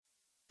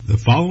The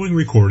following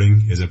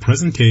recording is a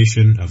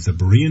presentation of the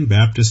Berean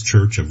Baptist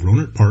Church of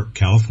Rohnert Park,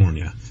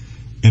 California,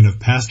 and of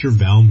Pastor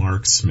Val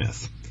Mark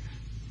Smith.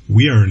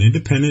 We are an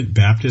independent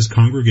Baptist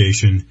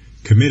congregation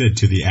committed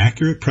to the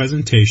accurate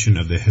presentation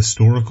of the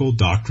historical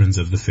doctrines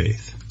of the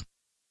faith.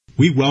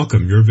 We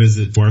welcome your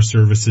visit to our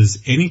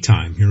services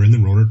anytime here in the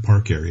Rohnert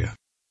Park area.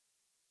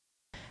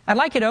 I'd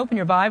like you to open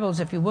your Bibles,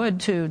 if you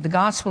would, to the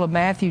Gospel of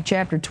Matthew,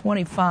 chapter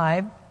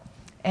 25.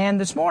 And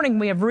this morning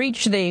we have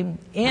reached the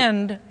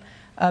end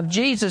of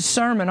Jesus'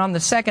 sermon on the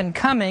second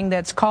coming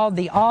that's called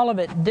the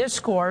Olivet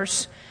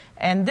Discourse.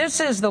 And this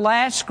is the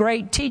last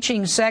great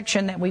teaching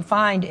section that we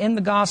find in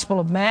the Gospel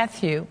of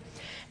Matthew.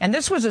 And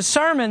this was a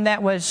sermon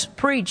that was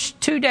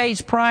preached 2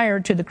 days prior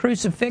to the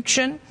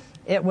crucifixion.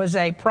 It was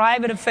a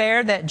private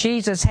affair that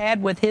Jesus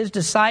had with his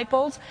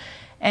disciples.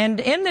 And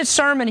in this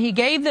sermon, he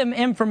gave them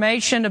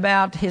information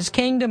about his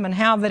kingdom and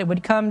how that it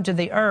would come to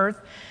the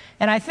earth.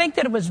 And I think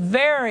that it was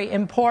very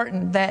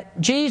important that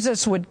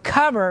Jesus would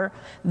cover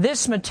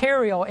this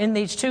material in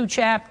these 2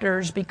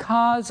 chapters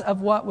because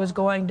of what was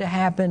going to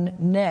happen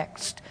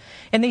next.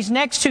 In these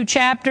next 2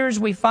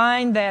 chapters, we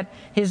find that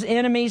his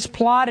enemies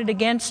plotted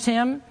against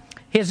him.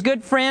 His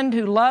good friend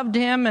who loved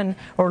him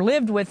or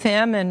lived with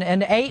him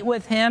and ate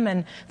with him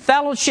and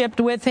fellowshipped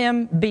with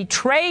him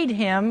betrayed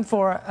him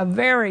for a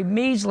very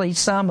measly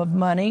sum of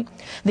money.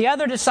 The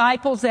other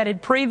disciples that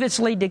had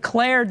previously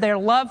declared their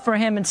love for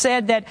him and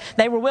said that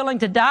they were willing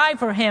to die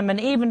for him and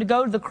even to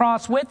go to the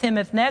cross with him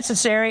if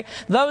necessary,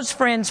 those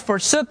friends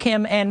forsook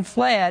him and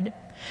fled.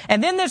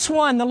 And then this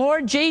one, the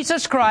Lord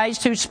Jesus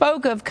Christ, who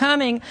spoke of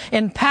coming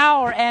in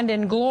power and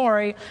in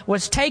glory,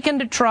 was taken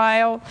to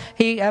trial.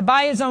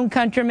 By his own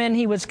countrymen,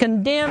 he was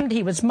condemned,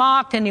 he was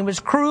mocked, and he was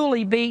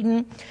cruelly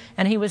beaten,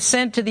 and he was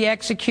sent to the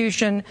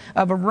execution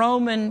of a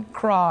Roman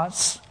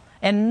cross.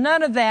 And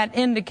none of that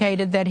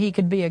indicated that he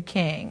could be a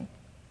king.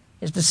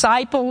 His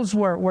disciples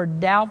were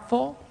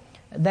doubtful.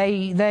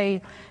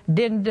 They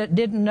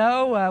didn't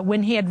know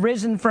when he had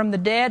risen from the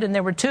dead, and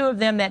there were 2 of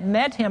them that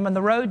met him on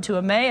the road to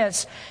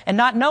Emmaus, and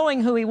not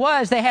knowing who he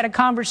was, they had a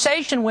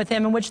conversation with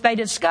him in which they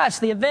discussed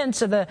the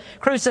events of the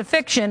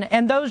crucifixion.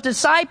 And those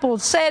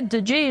disciples said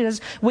to Jesus,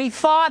 "We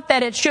thought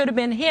that it should have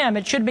been him.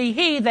 It should be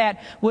he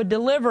that would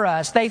deliver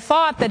us." They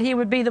thought that he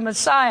would be the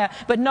Messiah,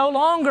 but no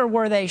longer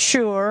were they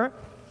sure.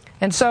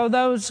 And so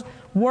those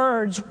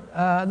words,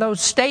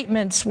 those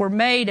statements were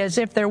made as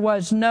if there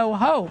was no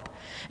hope.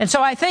 And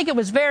so I think it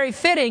was very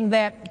fitting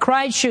that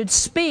Christ should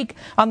speak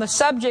on the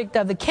subject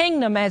of the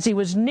kingdom as he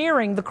was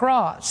nearing the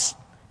cross.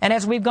 And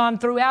as we've gone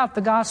throughout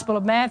the Gospel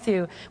of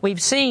Matthew,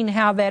 we've seen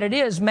how that it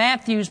is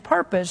Matthew's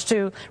purpose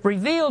to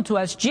reveal to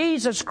us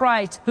Jesus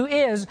Christ, who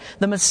is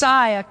the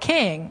Messiah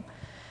King.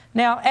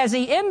 Now, as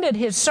he ended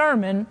his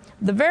sermon,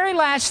 the very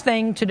last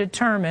thing to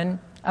determine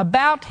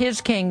about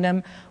his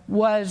kingdom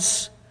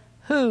was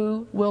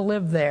who will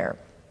live there.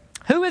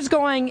 Who is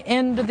going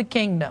into the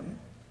kingdom?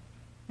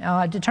 Now,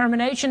 a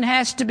determination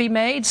has to be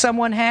made.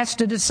 Someone has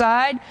to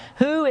decide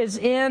who is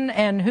in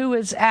and who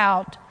is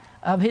out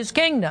of his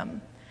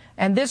kingdom.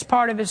 And this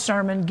part of his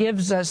sermon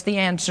gives us the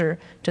answer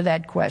to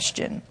that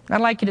question. I'd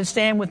like you to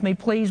stand with me,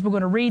 please. We're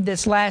going to read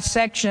this last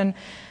section,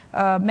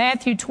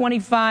 Matthew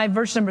 25,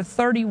 verse number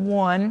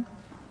 31,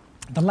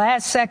 the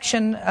last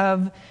section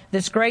of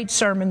this great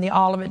sermon, the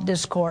Olivet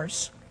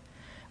Discourse.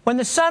 "When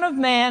the Son of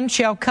Man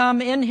shall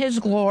come in his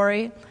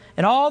glory,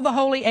 and all the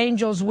holy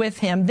angels with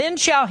him, then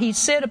shall he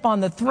sit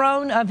upon the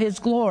throne of his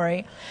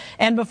glory,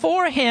 and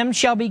before him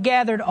shall be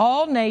gathered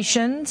all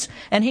nations,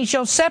 and he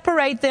shall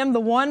separate them the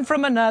one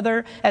from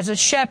another, as a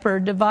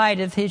shepherd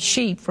divideth his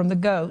sheep from the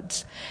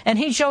goats. And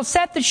he shall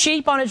set the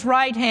sheep on his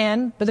right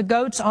hand, but the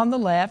goats on the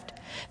left.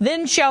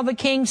 Then shall the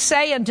king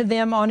say unto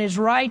them on his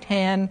right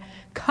hand,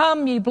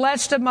 Come, ye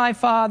blessed of my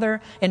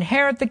Father,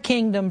 inherit the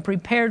kingdom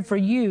prepared for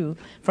you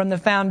from the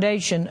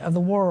foundation of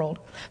the world.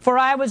 For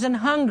I was an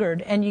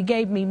hungered, and you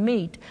gave me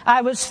meat.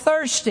 I was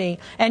thirsty,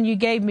 and you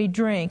gave me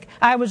drink.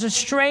 I was a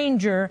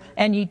stranger,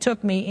 and ye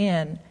took me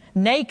in.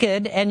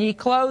 Naked, and ye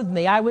clothed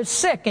me. I was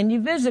sick, and ye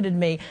visited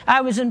me.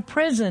 I was in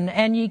prison,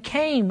 and ye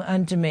came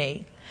unto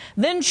me.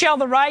 Then shall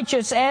the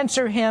righteous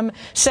answer him,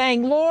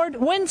 saying, Lord,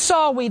 when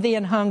saw we thee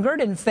an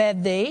hungered and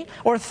fed thee,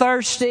 or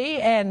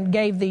thirsty and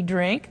gave thee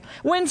drink?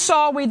 When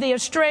saw we thee a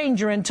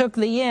stranger and took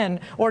thee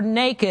in, or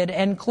naked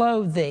and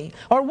clothed thee?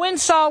 Or when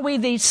saw we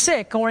thee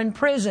sick or in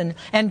prison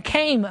and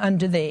came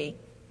unto thee?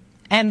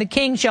 And the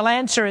king shall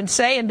answer and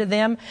say unto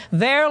them,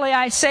 Verily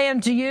I say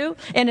unto you,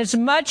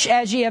 inasmuch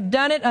as ye have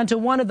done it unto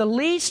one of the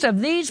least of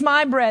these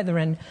my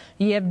brethren,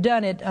 ye have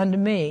done it unto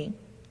me.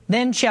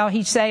 Then shall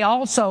he say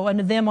also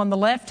unto them on the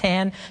left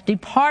hand,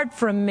 Depart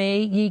from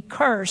me, ye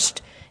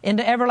cursed,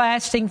 into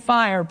everlasting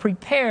fire,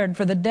 prepared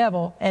for the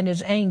devil and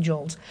his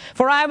angels.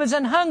 For I was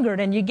an hungered,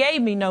 and ye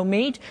gave me no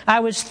meat. I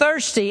was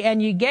thirsty,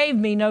 and ye gave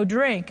me no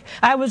drink.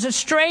 I was a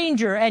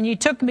stranger, and ye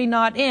took me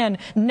not in.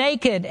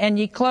 Naked, and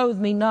ye clothed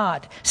me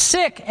not.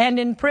 Sick and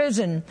in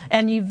prison,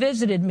 and ye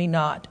visited me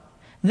not.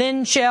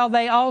 Then shall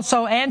they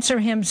also answer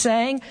him,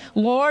 saying,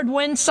 Lord,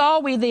 when saw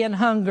we thee an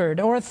hungered,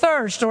 or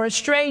athirst, or a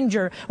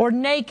stranger, or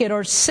naked,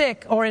 or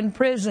sick, or in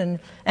prison,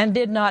 and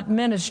did not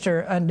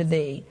minister unto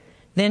thee?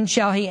 Then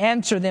shall he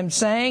answer them,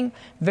 saying,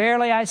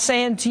 Verily I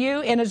say unto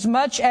you,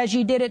 inasmuch as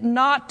ye did it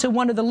not to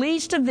one of the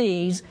least of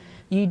these,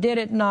 ye did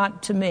it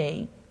not to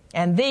me.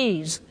 And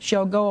these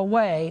shall go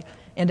away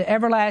into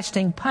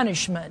everlasting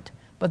punishment,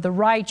 but the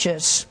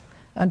righteous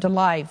unto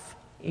life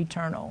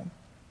eternal.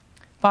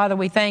 Father,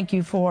 we thank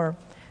you for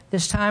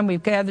this time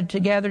we've gathered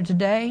together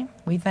today.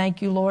 We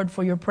thank you, Lord,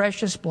 for your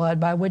precious blood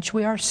by which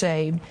we are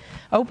saved.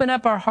 Open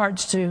up our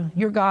hearts to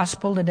your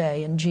gospel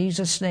today. In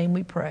Jesus' name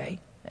we pray.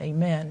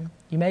 Amen.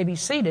 You may be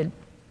seated.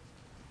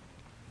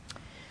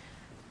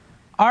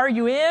 Are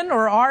you in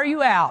or are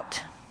you out?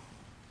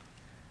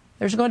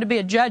 There's going to be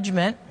a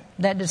judgment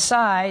that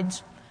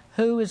decides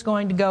who is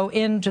going to go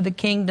into the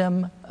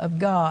kingdom of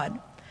God.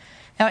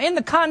 Now, in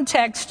the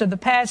context of the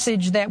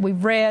passage that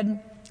we've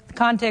read, the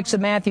context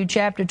of Matthew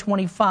chapter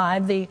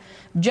 25, the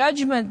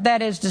judgment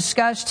that is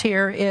discussed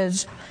here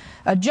is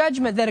a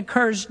judgment that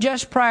occurs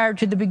just prior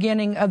to the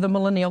beginning of the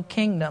millennial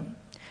kingdom.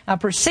 Now,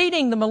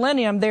 preceding the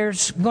millennium,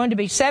 there's going to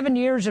be 7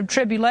 years of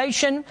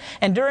tribulation,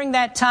 and during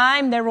that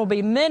time, there will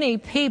be many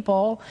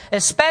people,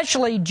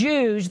 especially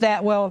Jews,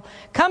 that will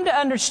come to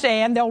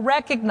understand, they'll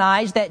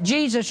recognize that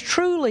Jesus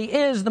truly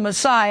is the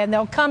Messiah, and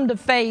they'll come to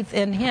faith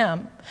in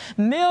Him.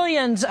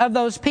 Millions of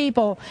those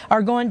people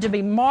are going to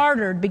be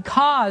martyred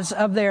because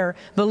of their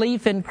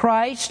belief in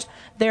Christ.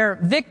 They're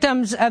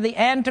victims of the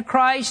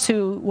Antichrist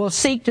who will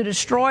seek to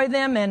destroy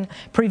them and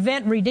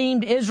prevent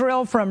redeemed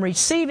Israel from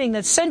receiving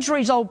the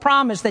centuries-old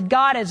promise that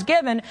God has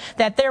given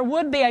that there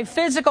would be a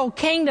physical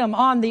kingdom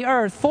on the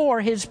earth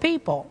for His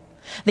people.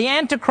 The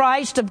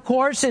Antichrist, of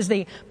course, is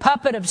the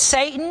puppet of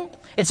Satan.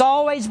 It's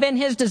always been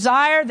his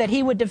desire that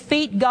he would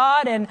defeat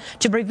God and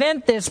to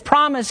prevent this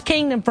promised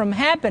kingdom from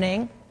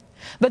happening.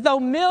 But though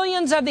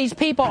millions of these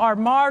people are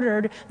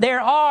martyred,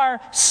 there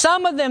are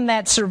some of them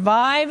that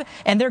survive,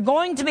 and they're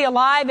going to be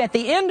alive at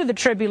the end of the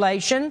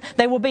tribulation.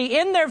 They will be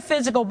in their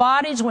physical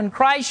bodies when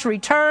Christ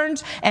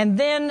returns, and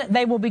then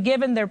they will be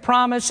given their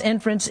promised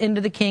entrance into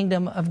the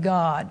kingdom of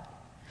God.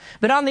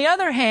 But on the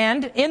other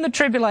hand, in the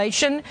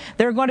tribulation,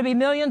 there are going to be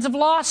millions of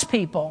lost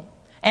people,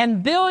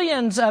 and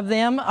billions of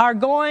them are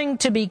going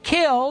to be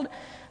killed.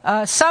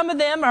 Some of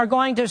them are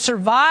going to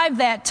survive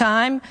that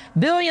time.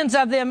 Billions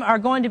of them are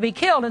going to be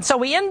killed. And so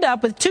we end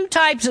up with two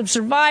types of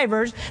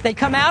survivors that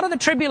come out of the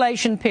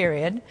tribulation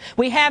period.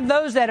 We have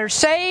those that are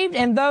saved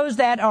and those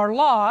that are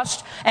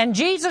lost. And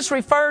Jesus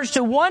refers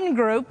to one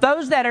group,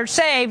 those that are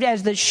saved,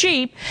 as the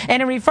sheep.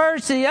 And He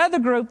refers to the other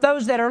group,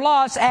 those that are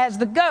lost, as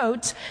the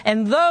goats.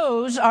 And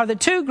those are the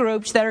two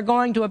groups that are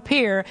going to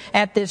appear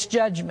at this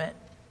judgment.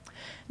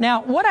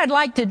 Now, what I'd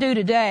like to do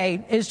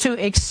today is to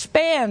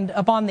expand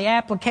upon the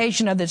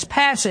application of this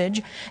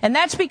passage, and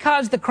that's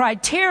because the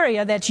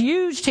criteria that's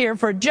used here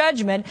for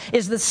judgment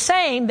is the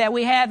same that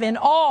we have in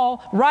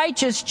all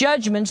righteous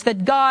judgments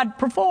that God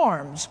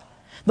performs.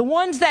 The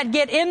ones that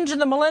get into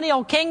the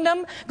millennial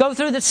kingdom go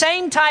through the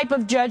same type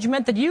of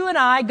judgment that you and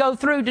I go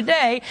through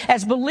today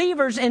as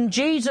believers in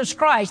Jesus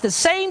Christ, the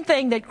same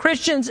thing that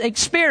Christians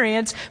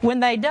experience when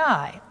they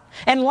die.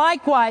 And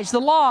likewise,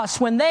 the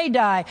lost, when they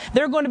die,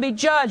 they're going to be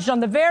judged on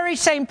the very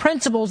same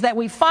principles that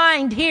we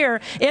find here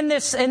in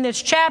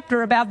this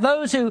chapter about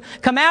those who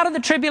come out of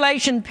the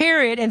tribulation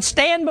period and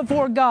stand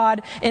before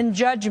God in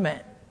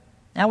judgment.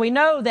 Now, we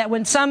know that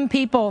when some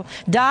people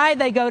die,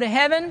 they go to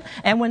heaven,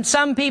 and when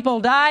some people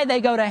die, they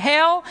go to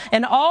hell,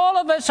 and all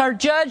of us are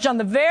judged on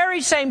the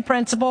very same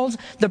principles,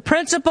 the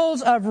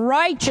principles of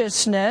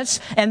righteousness,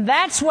 and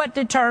that's what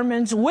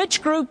determines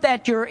which group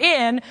that you're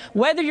in,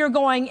 whether you're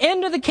going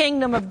into the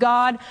kingdom of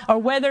God or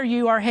whether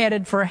you are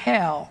headed for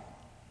hell.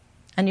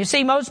 And you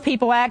see, most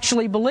people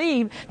actually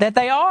believe that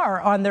they are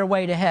on their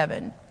way to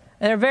heaven.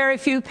 There are very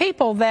few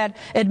people that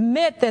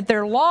admit that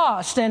they're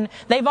lost, and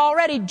they've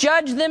already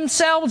judged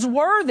themselves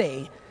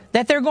worthy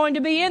that they're going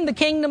to be in the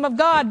kingdom of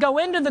God, go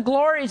into the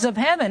glories of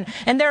heaven.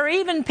 And there are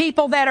even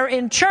people that are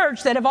in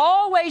church that have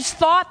always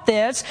thought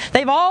this.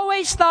 They've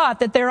always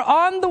thought that they're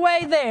on the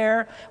way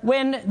there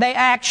when they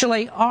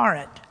actually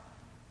aren't.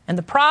 And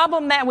the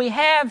problem that we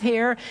have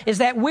here is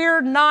that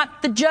we're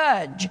not the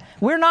judge.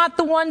 We're not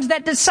the ones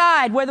that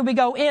decide whether we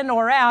go in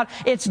or out.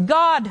 It's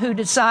God who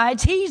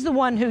decides. He's the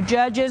one who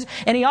judges,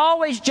 and He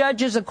always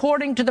judges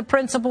according to the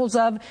principles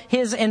of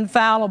His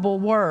infallible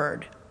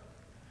Word.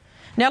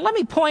 Now, let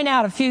me point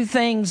out a few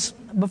things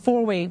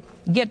before we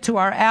get to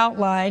our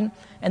outline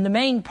and the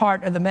main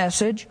part of the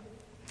message.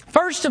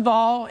 First of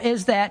all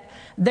is that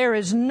there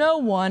is no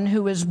one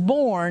who is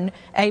born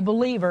a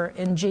believer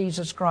in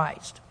Jesus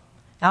Christ.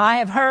 Now, I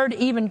have heard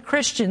even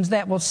Christians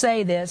that will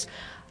say this,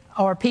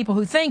 or people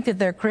who think that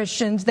they're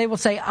Christians, they will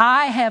say,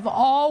 I have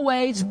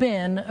always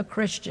been a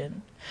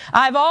Christian.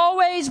 I've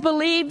always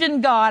believed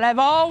in God. I've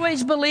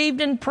always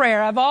believed in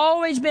prayer. I've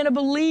always been a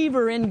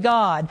believer in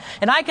God.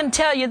 And I can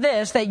tell you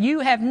this, that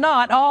you have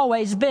not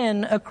always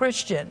been a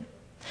Christian.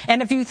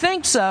 And if you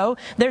think so,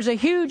 there's a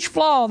huge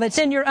flaw that's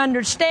in your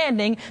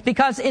understanding,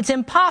 because it's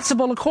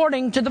impossible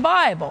according to the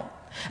Bible.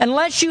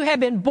 Unless you have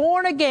been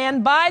born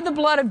again by the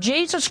blood of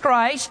Jesus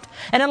Christ,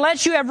 and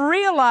unless you have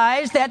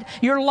realized that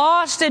you're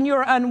lost and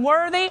you're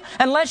unworthy,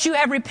 unless you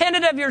have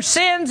repented of your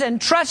sins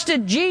and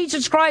trusted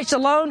Jesus Christ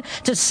alone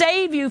to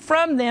save you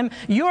from them,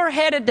 you're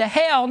headed to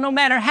hell no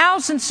matter how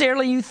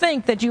sincerely you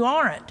think that you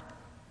aren't.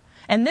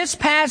 And this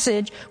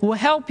passage will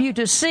help you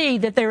to see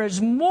that there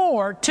is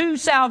more to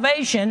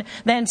salvation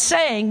than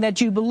saying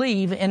that you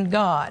believe in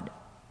God.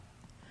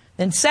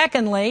 Then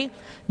secondly,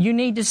 you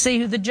need to see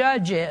who the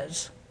judge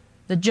is.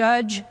 The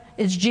judge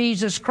is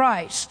Jesus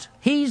Christ.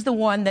 He's the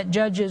one that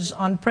judges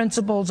on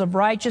principles of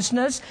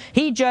righteousness.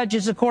 He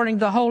judges according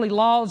to the holy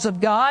laws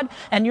of God.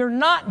 And you're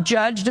not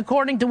judged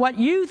according to what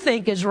you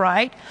think is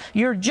right.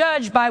 You're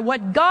judged by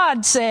what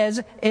God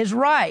says is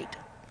right.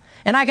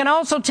 And I can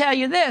also tell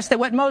you this, that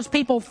what most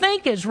people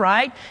think is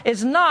right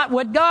is not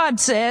what God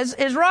says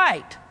is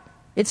right.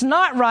 It's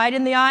not right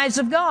in the eyes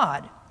of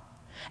God.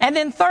 And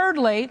then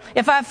thirdly,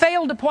 if I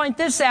failed to point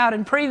this out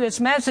in previous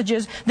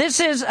messages, this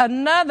is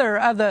another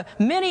of the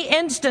many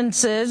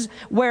instances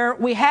where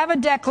we have a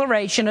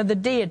declaration of the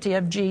deity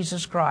of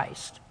Jesus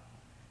Christ.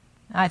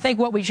 I think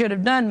what we should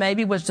have done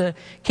maybe was to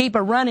keep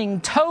a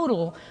running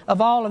total of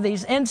all of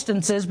these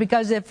instances,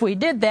 because if we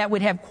did that,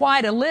 we'd have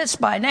quite a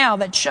list by now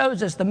that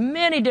shows us the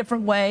many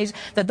different ways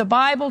that the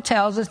Bible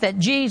tells us that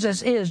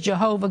Jesus is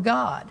Jehovah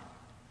God.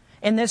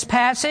 In this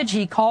passage,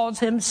 he calls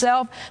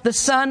himself the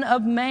Son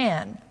of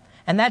Man.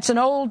 And that's an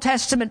Old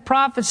Testament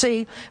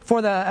prophecy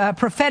for the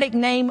prophetic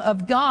name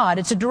of God.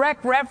 It's a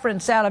direct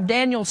reference out of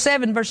Daniel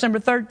 7, verse number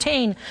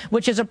 13,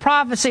 which is a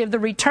prophecy of the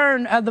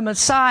return of the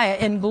Messiah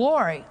in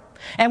glory.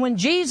 And when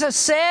Jesus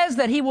says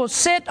that he will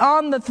sit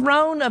on the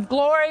throne of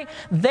glory,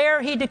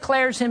 there he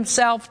declares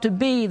himself to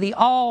be the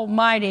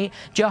Almighty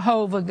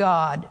Jehovah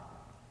God.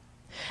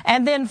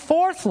 And then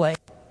fourthly,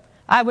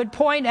 I would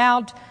point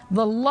out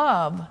the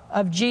love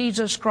of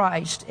Jesus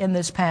Christ in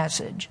this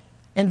passage.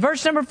 In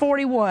verse number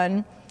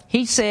 41,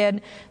 he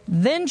said,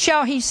 "Then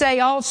shall he say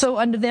also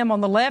unto them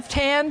on the left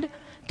hand,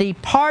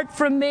 Depart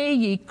from me,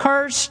 ye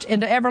cursed,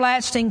 into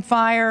everlasting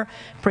fire,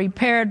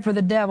 prepared for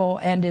the devil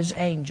and his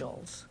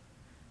angels."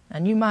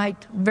 And you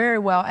might very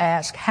well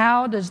ask,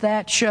 how does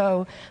that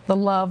show the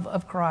love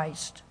of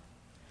Christ?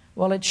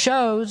 Well, it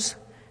shows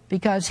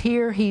because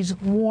here he's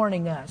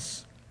warning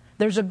us.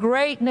 There's a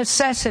great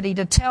necessity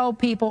to tell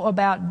people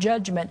about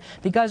judgment,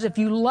 because if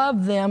you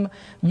love them,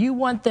 you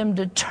want them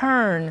to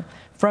turn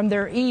from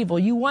their evil.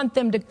 You want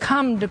them to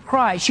come to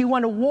Christ. You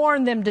want to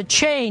warn them to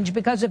change,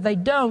 because if they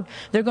don't,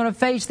 they're going to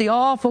face the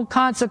awful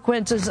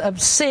consequences of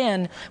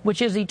sin,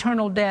 which is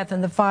eternal death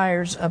and the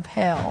fires of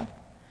hell.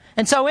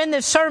 And so in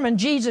this sermon,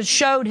 Jesus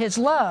showed his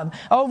love.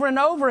 Over and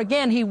over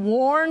again, he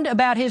warned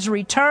about his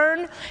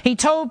return. He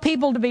told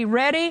people to be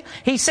ready.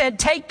 He said,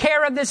 take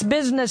care of this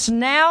business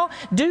now.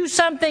 Do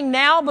something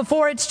now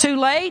before it's too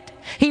late.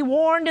 He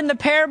warned in the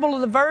parable of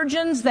the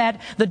virgins that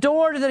the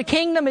door to the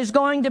kingdom is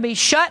going to be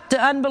shut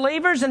to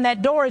unbelievers, and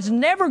that door is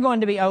never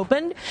going to be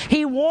opened.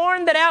 He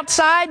warned that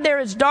outside there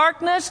is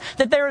darkness,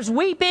 that there is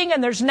weeping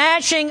and there's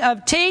gnashing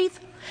of teeth.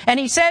 And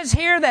he says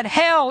here that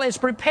hell is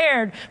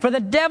prepared for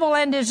the devil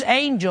and his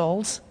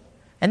angels.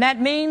 And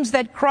that means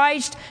that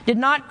Christ did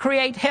not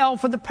create hell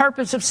for the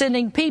purpose of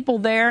sending people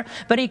there,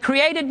 but he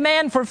created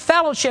man for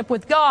fellowship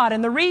with God.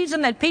 And the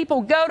reason that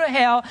people go to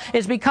hell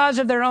is because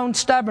of their own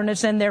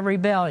stubbornness and their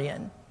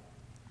rebellion.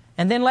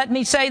 And then let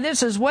me say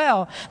this as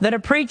well, that a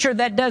preacher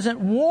that doesn't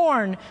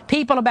warn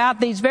people about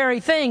these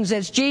very things,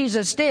 as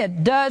Jesus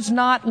did, does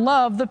not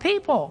love the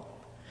people.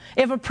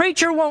 If a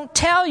preacher won't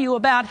tell you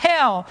about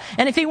hell,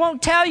 and if he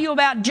won't tell you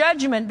about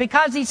judgment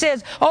because he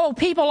says, oh,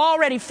 people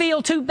already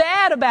feel too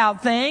bad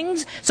about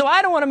things, so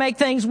I don't want to make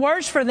things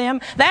worse for them,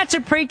 that's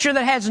a preacher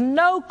that has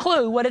no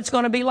clue what it's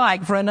going to be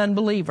like for an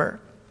unbeliever.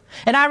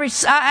 And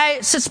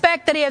I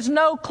suspect that he has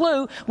no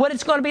clue what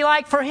it's going to be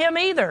like for him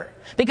either.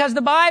 Because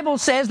the Bible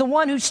says the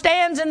one who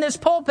stands in this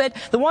pulpit,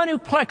 the one who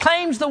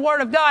proclaims the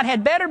Word of God,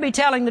 had better be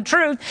telling the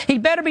truth.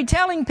 He'd better be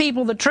telling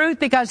people the truth,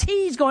 because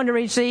he's going to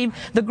receive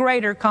the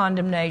greater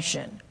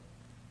condemnation.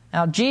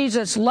 Now,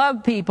 Jesus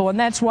loved people, and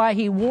that's why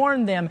he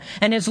warned them.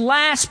 And his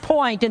last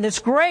point in this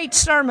great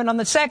sermon on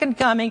the second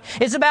coming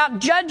is about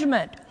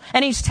judgment.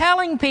 And he's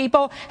telling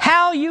people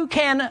how you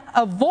can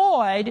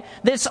avoid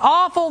this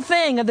awful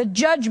thing of the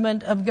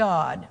judgment of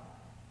God.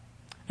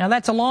 Now,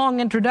 that's a long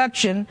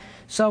introduction,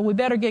 so we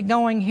better get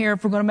going here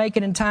if we're going to make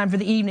it in time for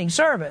the evening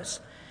service.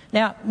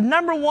 Now,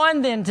 number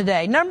one then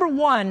today,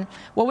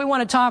 what we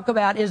want to talk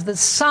about is the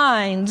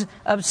signs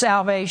of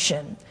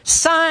salvation.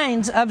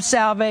 Signs of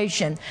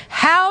salvation.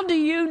 How do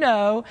you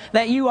know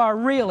that you are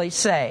really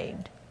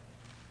saved?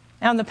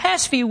 Now, in the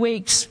past few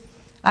weeks,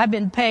 I've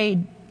been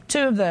paid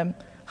two of the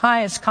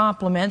highest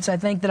compliments I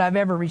think that I've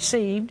ever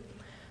received.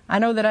 I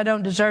know that I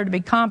don't deserve to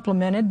be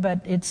complimented,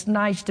 but it's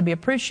nice to be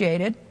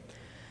appreciated.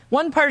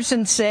 One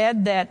person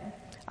said that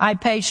I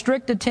pay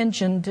strict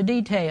attention to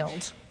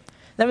details.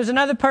 There was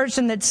another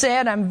person that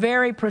said I'm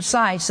very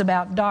precise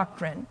about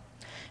doctrine.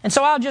 And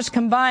so I'll just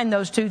combine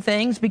those two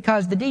things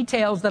because the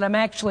details that I'm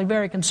actually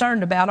very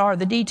concerned about are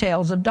the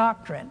details of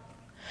doctrine.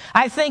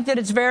 I think that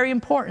it's very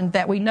important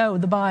that we know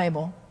the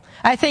Bible.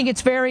 I think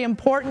it's very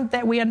important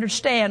that we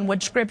understand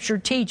what Scripture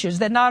teaches,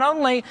 that not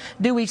only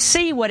do we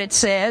see what it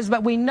says,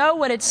 but we know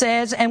what it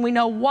says and we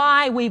know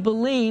why we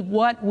believe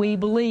what we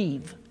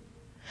believe.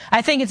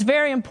 I think it's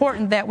very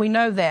important that we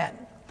know that.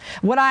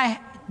 What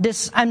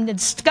I'm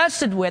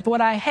disgusted with,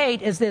 what I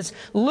hate, is this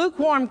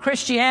lukewarm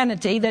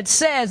Christianity that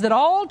says that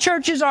all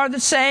churches are the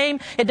same.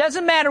 It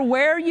doesn't matter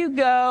where you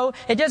go.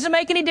 It doesn't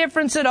make any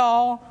difference at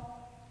all.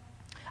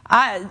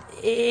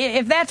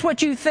 If that's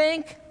what you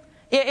think,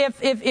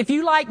 if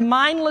you like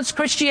mindless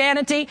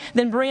Christianity,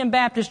 then Berean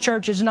Baptist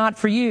Church is not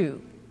for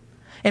you.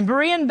 In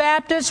Berean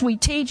Baptist, we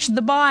teach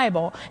the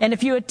Bible. And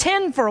if you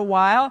attend for a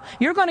while,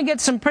 you're going to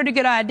get some pretty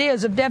good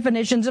ideas of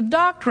definitions of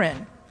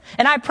doctrine.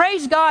 And I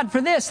praise God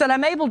for this, that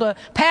I'm able to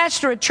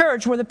pastor a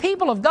church where the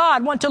people of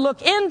God want to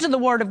look into the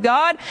Word of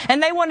God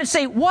and they want to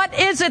say, what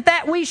is it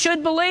that we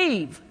should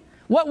believe?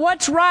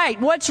 What's right?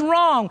 What's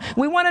wrong?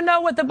 We want to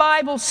know what the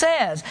Bible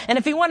says. And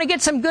if you want to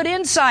get some good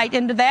insight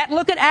into that,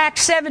 look at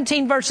Acts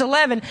 17 verse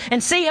 11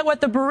 and see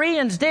what the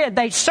Bereans did.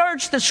 They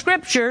searched the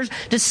Scriptures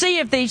to see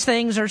if these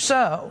things are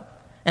so.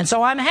 And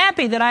so I'm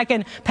happy that I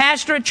can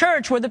pastor a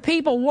church where the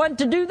people want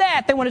to do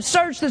that. They want to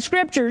search the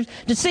Scriptures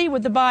to see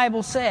what the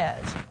Bible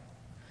says.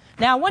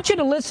 Now, I want you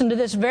to listen to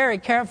this very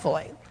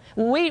carefully.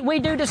 We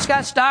do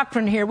discuss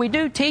doctrine here. We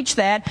do teach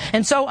that.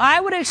 And so I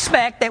would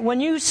expect that when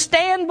you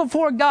stand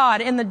before God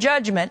in the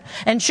judgment,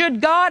 and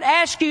should God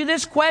ask you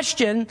this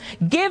question,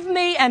 give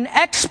me an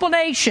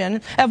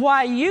explanation of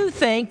why you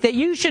think that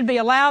you should be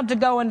allowed to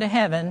go into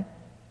heaven,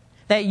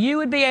 that you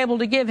would be able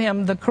to give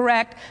Him the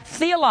correct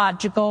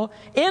theological,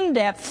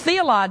 in-depth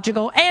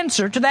theological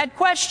answer to that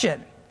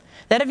question.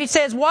 That if He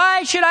says,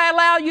 why should I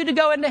allow you to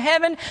go into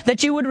heaven?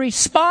 That you would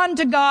respond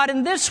to God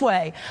in this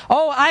way.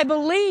 Oh, I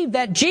believe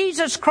that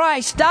Jesus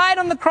Christ died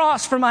on the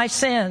cross for my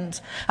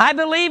sins. I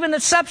believe in the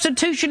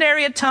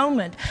substitutionary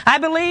atonement. I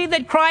believe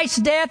that Christ's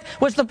death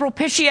was the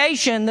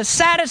propitiation, the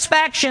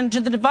satisfaction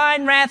to the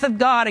divine wrath of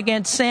God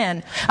against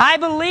sin. I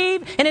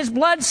believe in His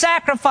blood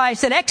sacrifice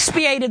that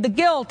expiated the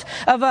guilt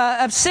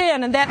of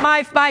sin, and that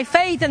by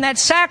faith in that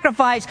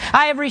sacrifice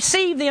I have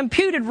received the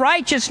imputed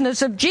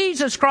righteousness of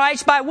Jesus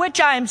Christ, by which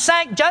I am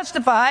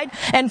justified,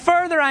 and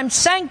further I'm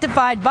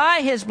sanctified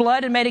by His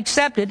blood and made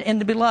accepted in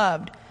the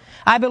beloved.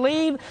 I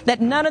believe that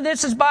none of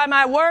this is by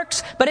my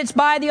works, but it's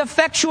by the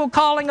effectual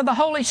calling of the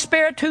Holy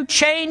Spirit, who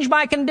changed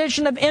my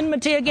condition of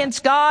enmity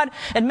against God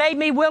and made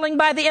me willing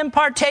by the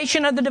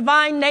impartation of the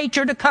divine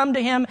nature to come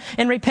to Him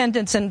in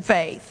repentance and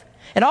faith.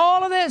 And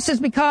all of this is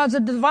because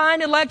of the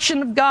divine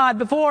election of God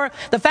before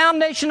the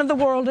foundation of the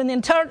world and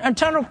the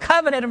eternal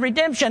covenant of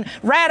redemption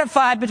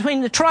ratified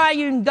between the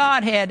triune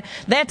Godhead.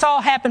 That's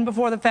all happened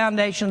before the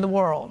foundation of the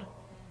world.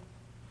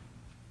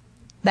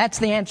 That's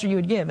the answer you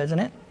would give, isn't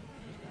it?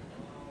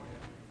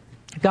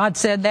 If God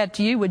said that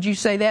to you, would you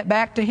say that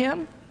back to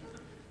Him?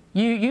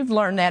 You've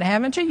learned that,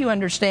 haven't you? You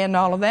understand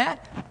all of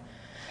that.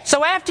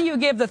 So after you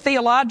give the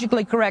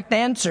theologically correct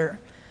answer,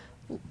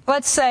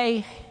 let's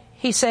say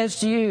He says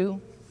to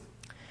you,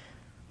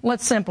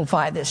 let's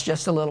simplify this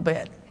just a little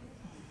bit.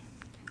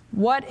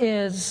 What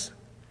is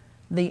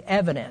the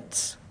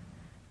evidence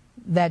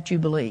that you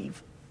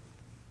believe?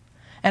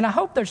 And I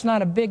hope there's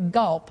not a big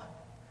gulp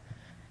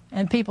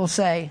and people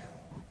say,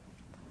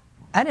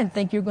 I didn't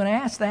think you were going to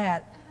ask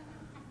that.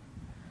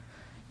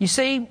 You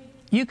see,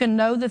 you can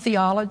know the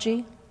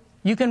theology,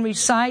 you can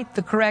recite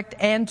the correct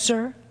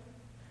answer,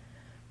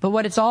 but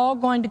what it's all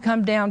going to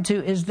come down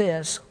to is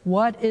this: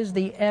 what is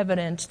the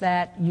evidence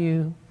that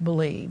you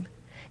believe?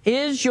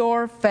 Is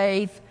your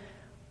faith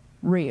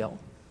real?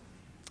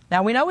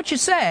 Now, we know what you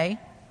say,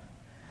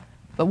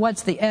 but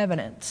what's the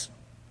evidence?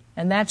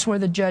 And that's where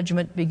the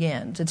judgment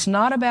begins. It's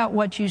not about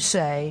what you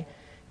say,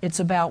 it's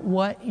about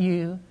what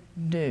you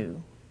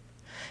do.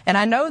 And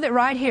I know that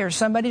right here,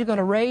 somebody's going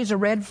to raise a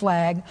red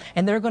flag,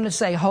 and they're going to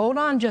say, hold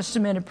on just a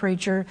minute,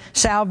 preacher.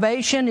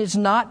 Salvation is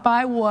not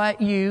by what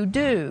you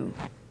do.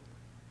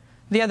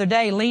 The other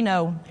day,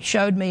 Leno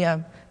showed me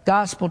a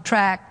gospel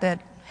tract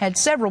that had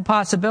several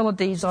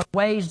possibilities on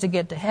ways to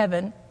get to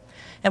heaven.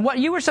 And what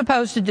you were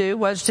supposed to do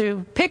was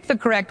to pick the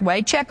correct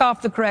way, check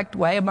off the correct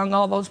way among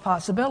all those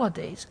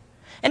possibilities.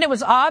 And it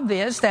was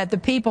obvious that the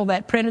people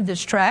that printed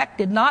this tract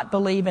did not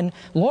believe in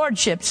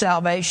lordship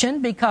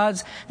salvation,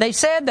 because they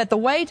said that the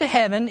way to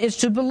heaven is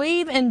to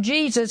believe in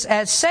Jesus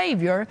as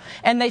Savior,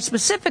 and they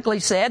specifically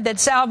said that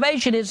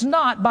salvation is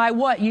not by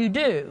what you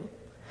do.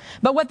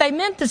 But what they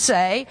meant to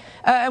say,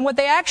 and what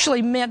they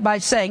actually meant by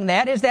saying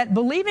that, is that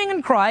believing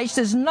in Christ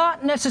does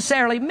not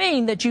necessarily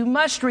mean that you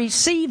must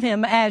receive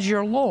Him as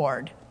your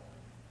Lord.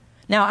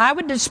 Now, I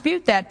would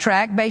dispute that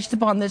tract based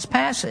upon this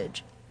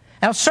passage.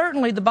 Now,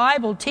 certainly the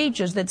Bible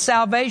teaches that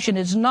salvation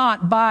is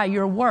not by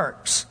your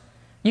works.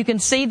 You can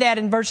see that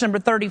in verse number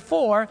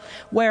 34,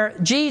 where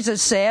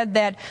Jesus said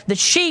that the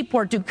sheep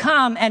were to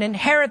come and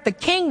inherit the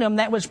kingdom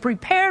that was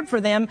prepared for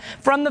them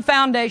from the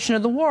foundation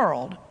of the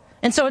world.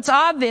 And so it's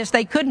obvious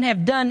they couldn't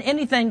have done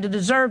anything to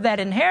deserve that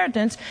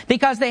inheritance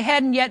because they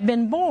hadn't yet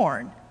been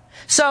born.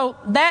 So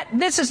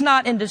this is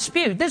not in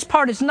dispute. This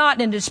part is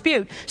not in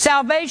dispute.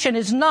 Salvation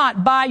is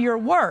not by your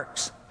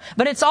works.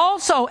 But it's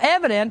also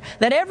evident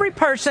that every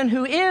person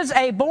who is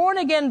a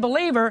born-again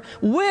believer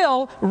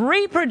will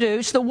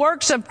reproduce the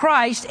works of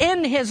Christ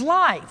in his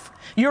life.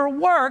 Your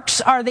works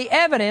are the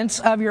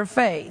evidence of your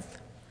faith.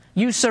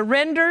 You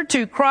surrender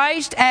to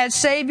Christ as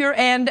Savior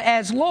and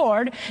as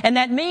Lord, and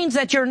that means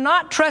that you're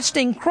not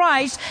trusting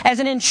Christ as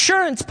an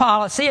insurance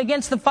policy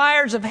against the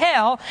fires of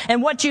hell.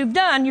 And what you've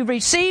done, you've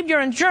received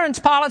your insurance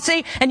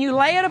policy and you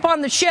lay it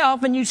upon the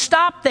shelf and you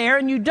stop there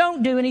and you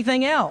don't do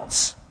anything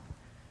else.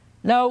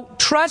 No,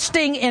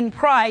 trusting in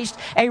Christ,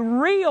 a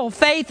real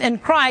faith in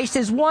Christ,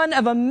 is one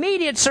of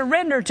immediate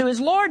surrender to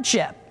His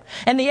Lordship.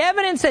 And the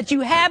evidence that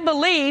you have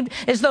believed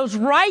is those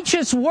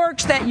righteous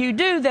works that you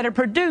do that are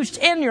produced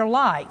in your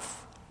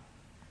life.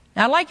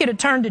 Now, I'd like you to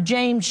turn to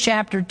James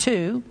chapter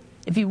 2,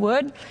 if you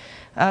would.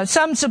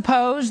 Some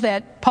suppose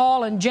that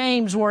Paul and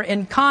James were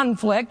in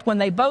conflict when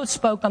they both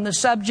spoke on the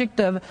subject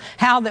of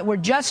how that we're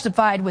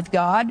justified with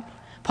God.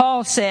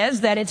 Paul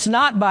says that it's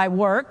not by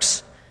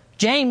works.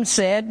 James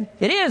said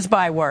it is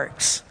by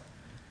works.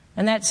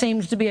 And that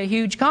seems to be a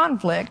huge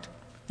conflict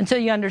until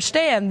you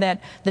understand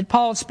that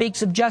Paul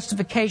speaks of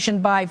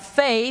justification by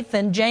faith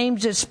and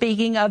James is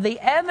speaking of the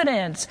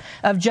evidence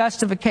of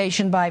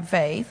justification by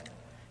faith.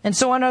 And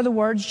so, in other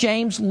words,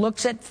 James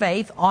looks at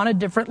faith on a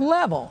different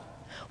level.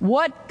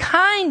 What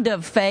kind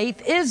of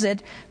faith is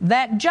it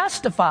that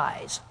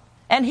justifies?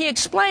 And he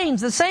explains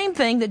the same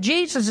thing that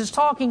Jesus is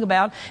talking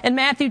about in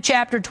Matthew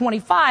chapter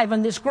 25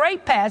 in this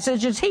great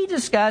passage as he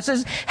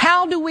discusses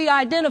how do we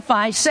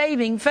identify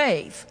saving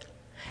faith.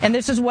 And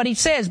this is what he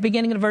says,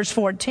 beginning in verse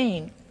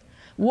 14.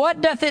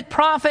 What doth it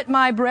profit,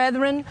 my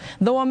brethren,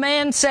 though a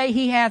man say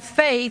he hath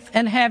faith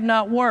and have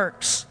not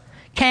works?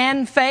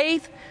 Can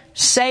faith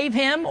save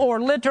him? Or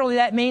literally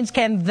that means,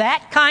 can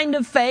that kind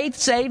of faith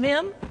save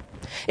him?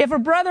 If a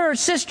brother or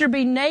sister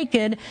be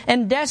naked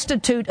and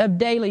destitute of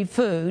daily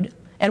food,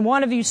 and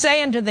one of you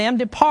say unto them,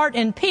 depart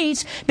in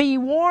peace, be ye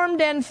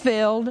warmed and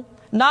filled,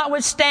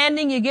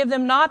 notwithstanding you give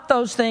them not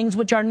those things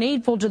which are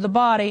needful to the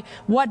body,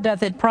 what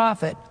doth it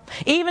profit?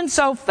 Even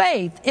so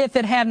faith, if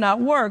it have not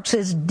works,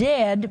 is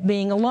dead,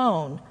 being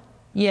alone.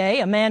 Yea,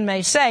 a man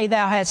may say,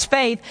 thou hast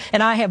faith,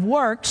 and I have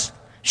works.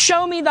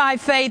 Show me thy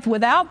faith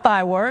without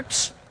thy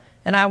works,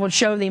 and I will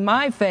show thee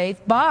my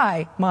faith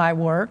by my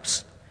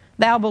works.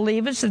 Thou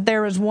believest that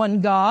there is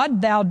one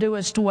God, thou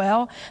doest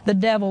well. The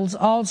devils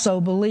also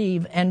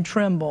believe and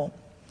tremble.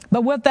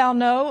 But wilt thou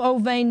know, O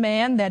vain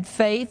man, that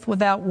faith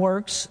without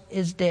works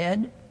is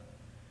dead?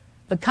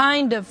 The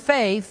kind of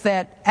faith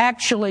that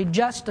actually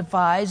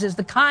justifies is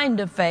the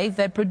kind of faith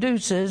that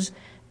produces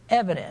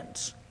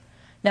evidence.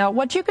 Now,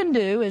 what you can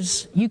do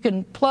is you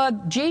can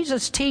plug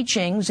Jesus'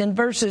 teachings in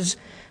verses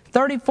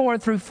 34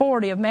 through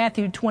 40 of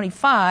Matthew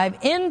 25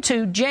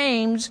 into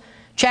James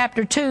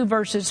chapter 2,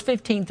 verses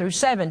 15 through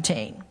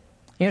 17.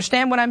 You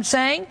understand what I'm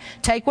saying?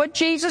 Take what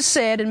Jesus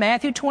said in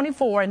Matthew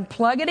 24 and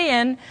plug it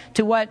in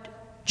to what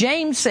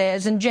James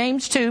says in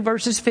James 2,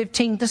 verses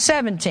 15 to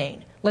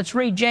 17. Let's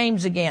read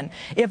James again.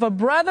 If a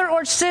brother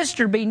or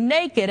sister be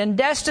naked and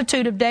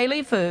destitute of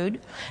daily food,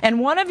 and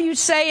one of you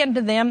say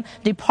unto them,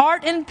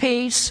 depart in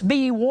peace, be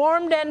ye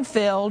warmed and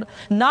filled,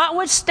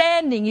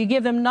 notwithstanding you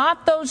give them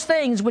not those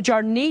things which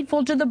are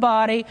needful to the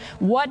body,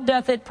 what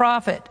doth it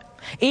profit?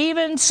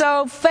 Even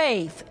so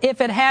faith,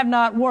 if it have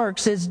not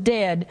works, is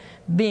dead,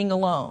 being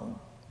alone.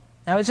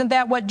 Now, isn't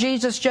that what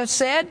Jesus just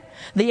said?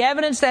 The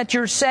evidence that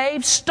you're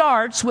saved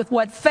starts with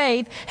what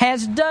faith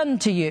has done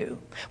to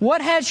you.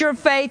 What has your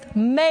faith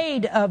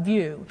made of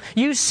you?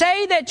 You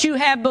say that you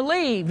have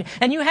believed,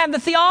 and you have the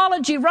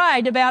theology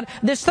right about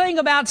this thing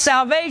about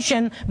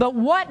salvation, but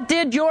what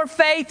did your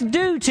faith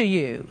do to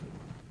you?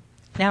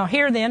 Now,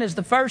 here then is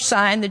the first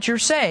sign that you're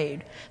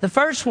saved. The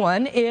first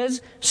one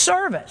is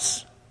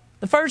service.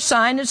 The first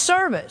sign is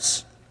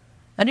service.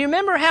 Now, do you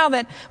remember how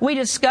that we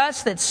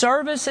discussed that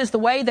service is the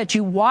way that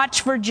you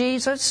watch for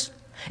Jesus?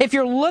 If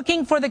you're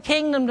looking for the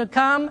kingdom to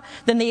come,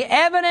 then the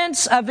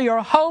evidence of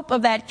your hope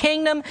of that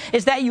kingdom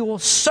is that you will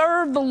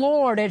serve the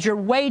Lord as you're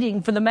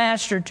waiting for the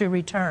Master to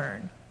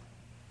return.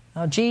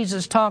 Now,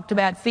 Jesus talked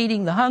about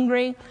feeding the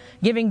hungry,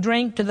 giving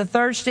drink to the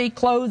thirsty,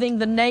 clothing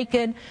the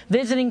naked,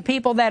 visiting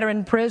people that are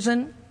in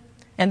prison.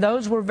 And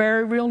those were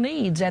very real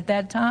needs at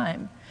that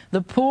time.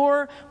 The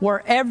poor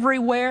were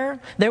everywhere.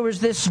 There was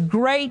this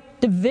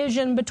great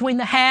division between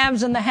the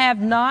haves and the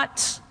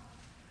have-nots.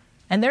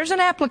 And there's an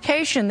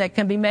application that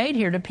can be made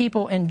here to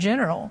people in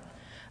general.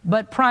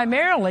 But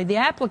primarily, the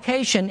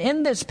application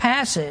in this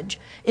passage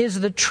is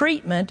the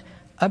treatment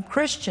of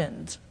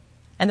Christians.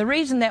 And the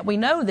reason that we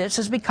know this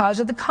is because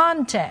of the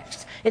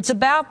context. It's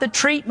about the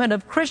treatment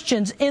of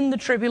Christians in the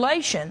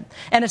tribulation.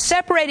 And a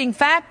separating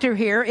factor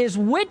here is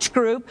which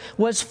group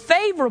was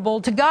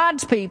favorable to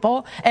God's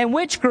people and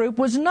which group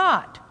was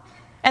not.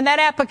 And that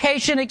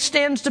application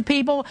extends to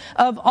people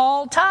of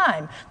all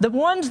time. The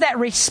ones that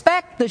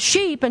respect the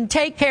sheep and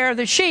take care of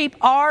the sheep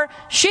are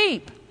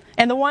sheep.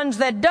 And the ones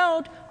that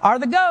don't are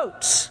the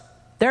goats.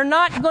 They're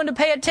not going to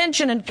pay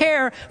attention and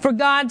care for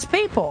God's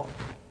people.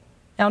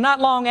 Now, not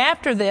long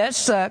after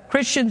this,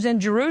 Christians in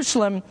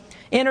Jerusalem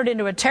entered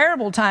into a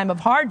terrible time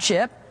of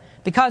hardship.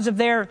 Because of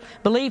their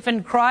belief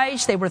in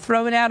Christ, they were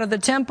thrown out of the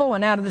temple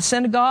and out of the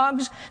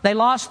synagogues. They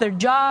lost their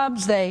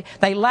jobs. They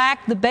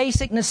lacked the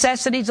basic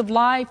necessities of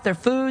life, their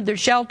food, their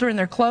shelter, and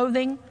their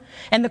clothing.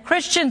 And the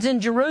Christians in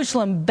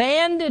Jerusalem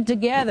banded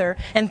together,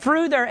 and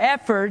through their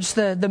efforts,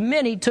 the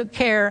many took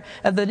care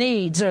of the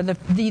needs, or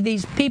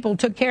these people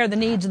took care of the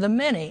needs of the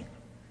many.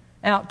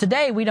 Now,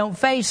 today we don't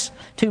face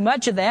too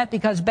much of that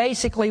because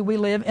basically we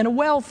live in a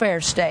welfare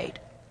state.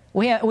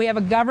 We have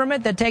a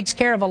government that takes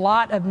care of a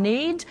lot of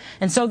needs,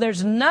 and so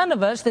there's none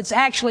of us that's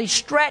actually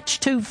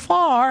stretched too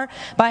far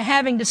by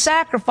having to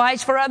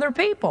sacrifice for other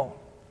people.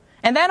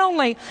 And that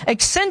only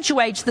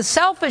accentuates the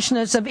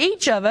selfishness of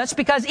each of us,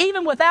 because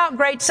even without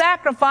great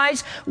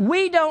sacrifice,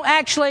 we don't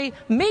actually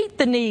meet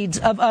the needs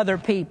of other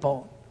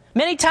people.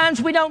 Many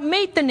times we don't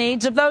meet the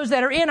needs of those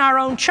that are in our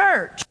own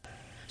church.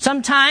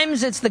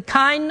 Sometimes it's the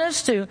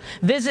kindness to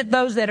visit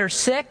those that are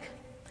sick.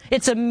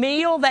 It's a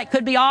meal that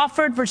could be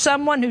offered for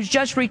someone who's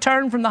just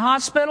returned from the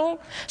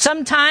hospital.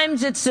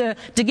 Sometimes it's to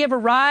give a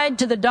ride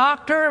to the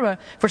doctor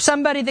for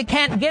somebody that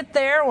can't get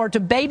there, or to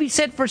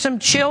babysit for some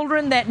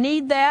children that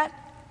need that.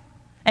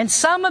 And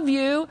some of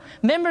you,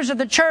 members of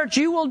the church,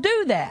 you will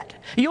do that.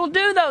 You'll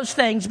do those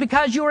things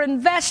because you're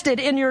invested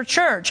in your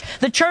church.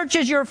 The church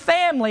is your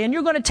family, and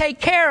you're going to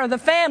take care of the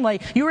family.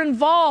 You're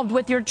involved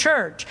with your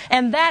church.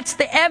 And that's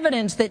the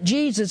evidence that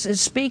Jesus is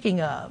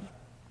speaking of.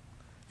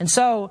 And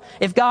so,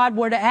 if God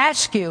were to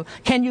ask you,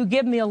 can you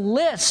give me a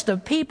list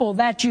of people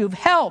that you've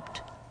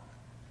helped?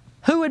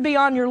 Who would be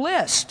on your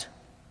list?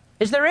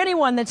 Is there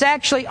anyone that's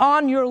actually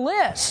on your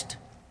list?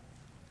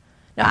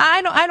 Now,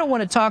 I don't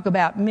want to talk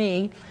about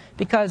me,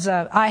 because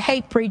I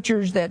hate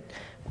preachers that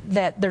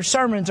their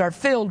sermons are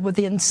filled with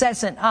the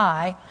incessant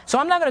I. So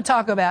I'm not going to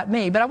talk about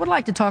me, but I would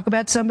like to talk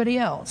about somebody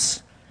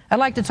else. I'd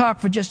like to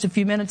talk for just a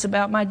few minutes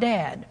about my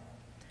dad.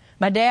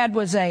 My dad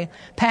was a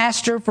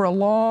pastor for a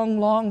long,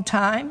 long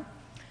time,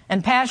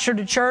 and pastored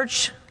a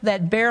church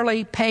that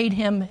barely paid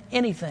him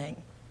anything.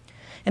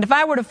 And if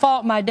I were to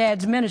fault my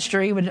dad's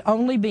ministry, it would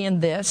only be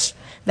in this,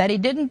 that he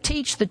didn't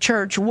teach the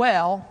church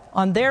well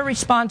on their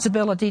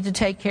responsibility to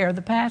take care of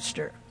the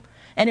pastor.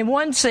 And in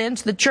one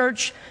sense, the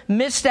church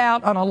missed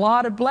out on a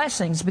lot of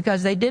blessings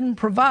because they didn't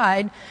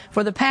provide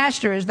for the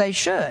pastor as they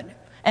should.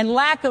 And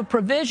lack of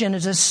provision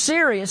is a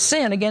serious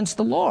sin against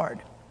the Lord.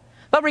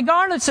 But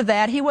regardless of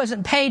that, he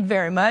wasn't paid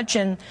very much,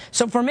 and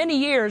so for many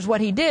years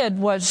what he did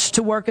was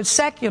to work a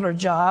secular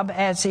job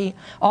as he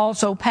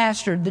also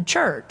pastored the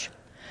church.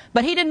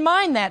 But he didn't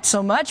mind that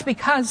so much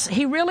because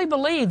he really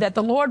believed that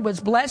the Lord was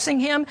blessing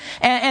him,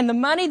 and the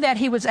money that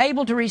he was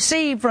able to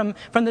receive from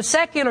the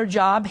secular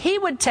job, he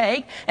would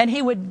take and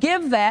he would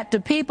give that to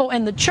people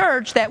in the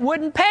church that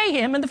wouldn't pay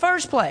him in the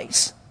first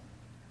place.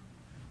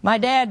 My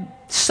dad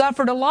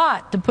suffered a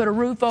lot to put a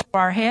roof over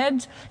our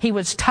heads. He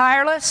was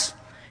tireless.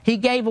 He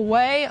gave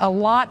away a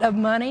lot of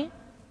money.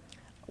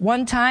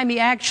 One time he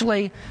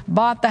actually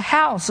bought the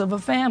house of a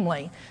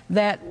family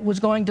that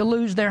was going to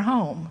lose their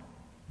home.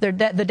 The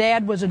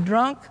dad was a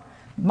drunk.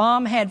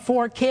 Mom had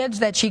 4 kids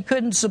that she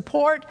couldn't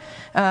support.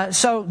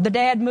 So the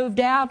dad moved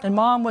out and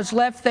Mom was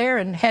left there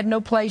and had no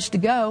place to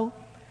go.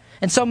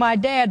 And so my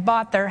dad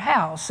bought their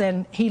house,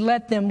 and he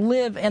let them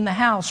live in the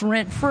house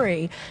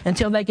rent-free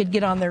until they could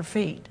get on their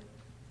feet.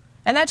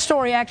 And that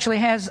story actually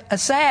has a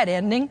sad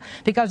ending,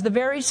 because the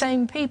very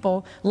same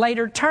people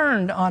later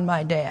turned on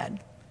my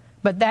dad.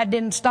 But that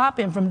didn't stop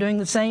him from doing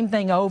the same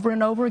thing over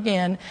and over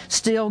again,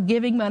 still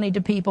giving money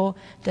to people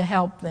to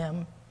help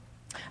them.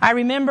 I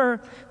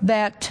remember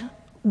that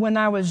when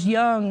I was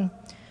young,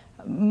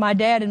 my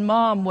dad and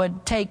Mom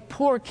would take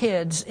poor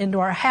kids into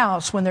our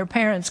house when their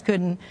parents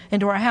couldn't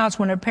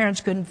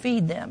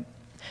feed them.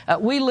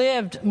 We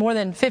lived more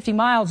than 50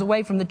 miles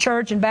away from the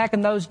church, and back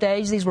in those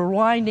days, these were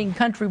winding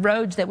country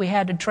roads that we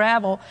had to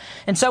travel.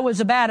 And so it was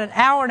about an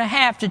hour and a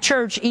half to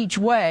church each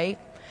way.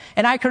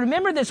 And I can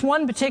remember this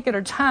one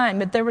particular time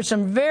that there were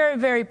some very,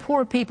 very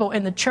poor people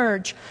in the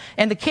church,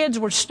 and the kids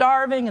were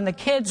starving, and the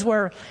kids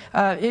were,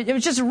 it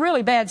was just a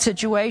really bad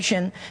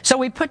situation. So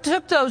we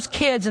took those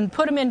kids and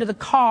put them into the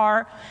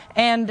car,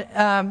 and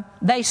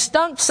they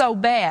stunk so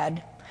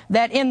bad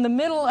that in the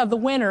middle of the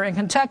winter in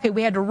Kentucky,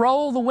 we had to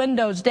roll the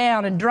windows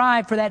down and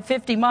drive for that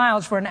 50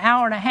 miles for an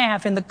hour and a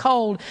half in the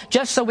cold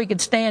just so we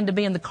could stand to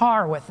be in the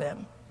car with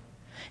them.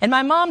 And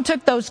my mom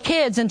took those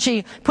kids and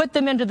she put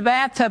them into the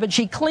bathtub and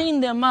she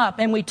cleaned them up,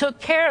 and we took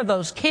care of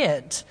those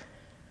kids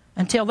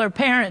until their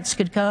parents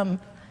could come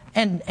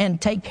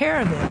and take care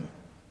of them.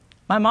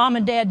 My mom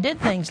and dad did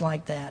things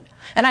like that.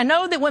 And I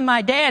know that when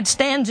my dad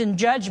stands in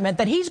judgment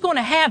that he's going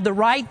to have the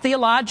right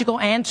theological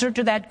answer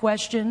to that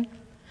question.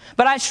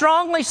 But I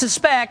strongly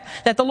suspect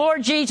that the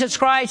Lord Jesus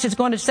Christ is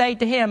going to say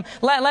to him,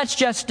 let's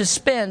just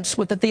dispense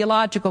with the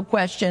theological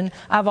question.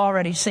 I've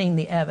already seen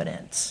the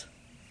evidence.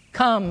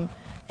 Come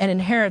and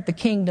inherit the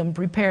kingdom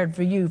prepared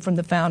for you from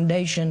the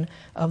foundation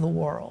of the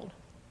world.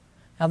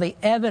 Now, the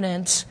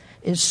evidence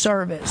is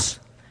service.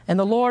 And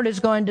the Lord is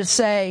going to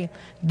say,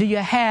 do you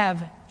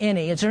have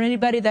any? Is there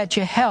anybody that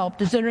you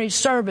helped? Is there any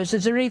service?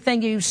 Is there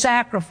anything you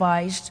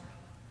sacrificed?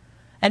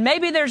 And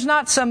maybe there's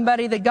not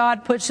somebody that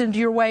God puts into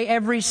your way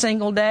every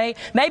single day.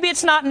 Maybe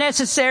it's not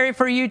necessary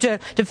for you to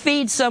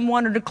feed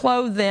someone or to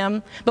clothe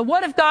them. But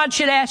what if God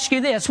should ask you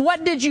this?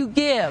 What did you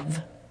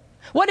give?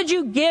 What did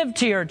you give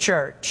to your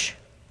church?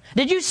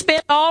 Did you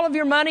spend all of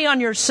your money on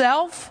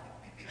yourself?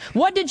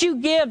 What did you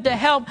give to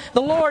help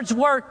the Lord's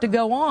work to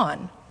go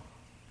on?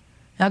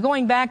 Now,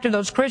 going back to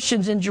those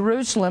Christians in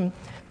Jerusalem,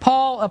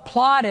 Paul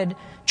applauded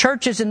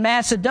churches in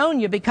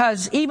Macedonia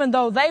because even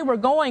though they were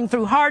going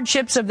through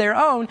hardships of their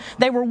own,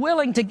 they were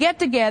willing to get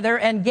together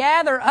and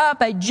gather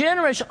up a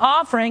generous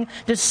offering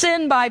to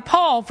send by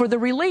Paul for the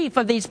relief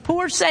of these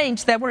poor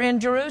saints that were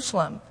in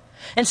Jerusalem.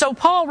 And so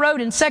Paul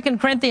wrote in 2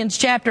 Corinthians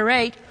chapter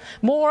 8,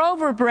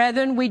 "Moreover,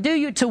 brethren, we do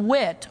you to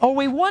wit, or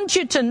we want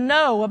you to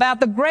know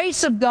about the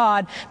grace of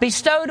God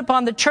bestowed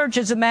upon the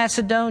churches of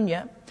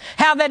Macedonia,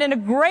 how that in a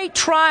great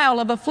trial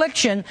of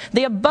affliction,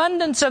 the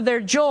abundance of their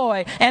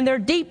joy and their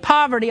deep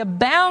poverty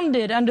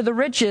abounded unto the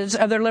riches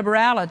of their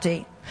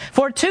liberality.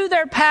 For to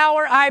their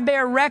power I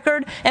bear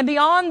record, and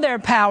beyond their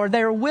power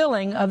they are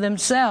willing of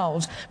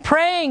themselves,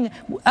 praying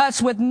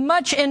us with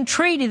much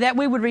entreaty that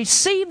we would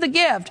receive the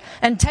gift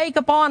and take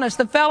upon us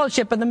the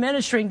fellowship of the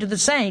ministering to the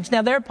saints."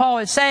 Now there Paul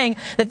is saying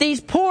that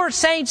these poor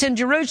saints in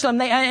Jerusalem,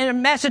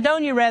 in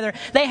Macedonia rather,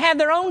 they have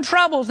their own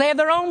troubles, they have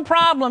their own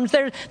problems,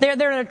 they're in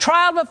a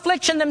trial of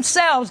affliction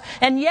themselves,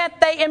 and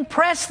yet they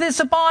impressed this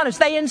upon us.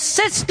 They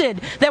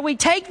insisted that we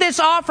take this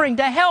offering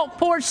to help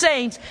poor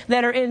saints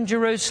that are in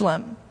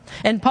Jerusalem.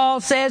 And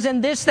Paul says,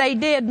 "And this they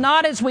did,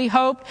 not as we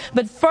hoped,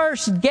 but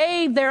first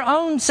gave their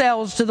own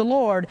selves to the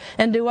Lord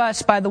and to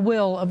us by the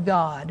will of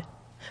God."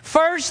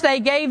 First,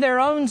 they gave their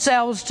own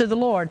selves to the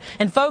Lord.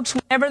 And folks,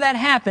 whenever that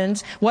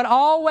happens, what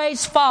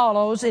always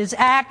follows is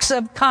acts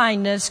of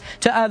kindness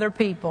to other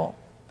people.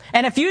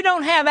 And if you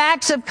don't have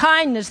acts of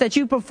kindness that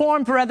you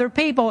perform for other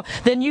people,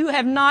 then you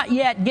have not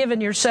yet given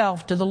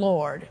yourself to the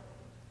Lord.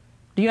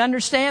 Do you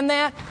understand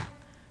that?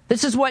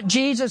 This is what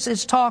Jesus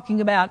is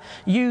talking about.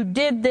 You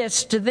did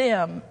this to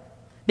them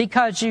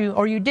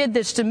or you did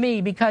this to me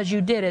because you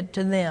did it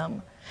to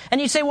them. And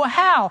you say, well,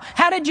 how?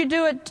 How did you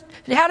do it?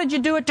 How did you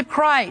do it to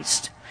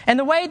Christ? And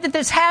the way that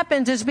this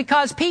happens is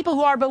because people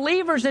who are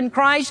believers in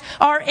Christ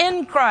are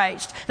in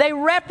Christ. They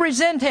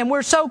represent Him.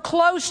 We're so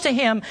close to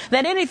Him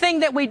that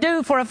anything that we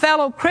do for a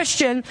fellow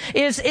Christian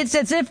it's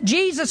as if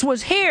Jesus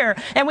was here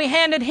and we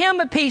handed Him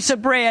a piece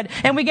of bread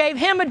and we gave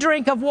Him a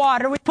drink of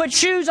water. We put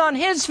shoes on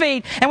His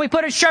feet and we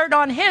put a shirt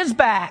on His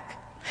back.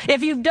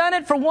 If you've done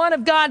it for one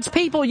of God's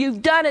people,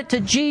 you've done it to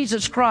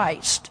Jesus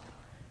Christ.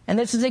 And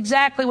this is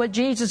exactly what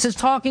Jesus is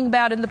talking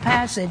about in the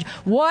passage.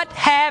 What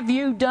have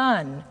you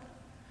done?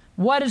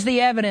 What is the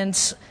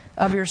evidence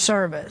of your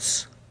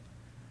service?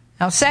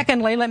 Now,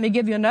 secondly, let me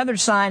give you another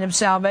sign of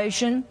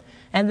salvation,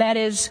 and that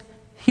is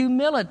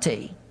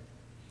humility.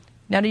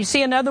 Now, do you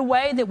see another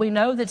way that we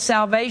know that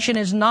salvation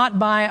is not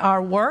by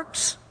our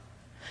works?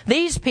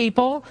 These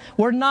people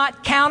were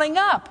not counting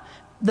up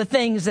the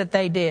things that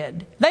they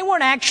did. They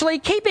weren't actually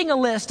keeping a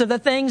list of the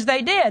things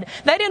they did.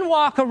 They didn't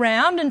walk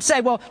around and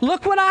say, well,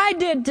 look what I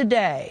did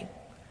today.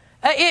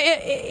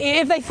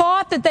 If they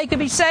thought that they could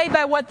be saved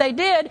by what they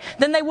did,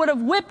 then they would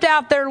have whipped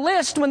out their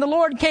list when the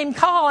Lord came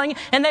calling,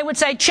 and they would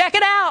say, check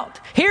it out.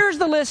 Here's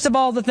the list of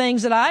all the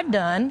things that I've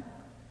done.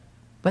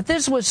 But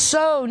this was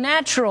so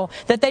natural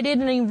that they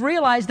didn't even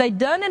realize they'd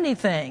done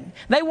anything.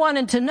 They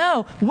wanted to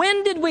know,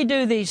 when did we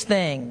do these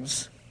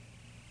things?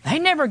 They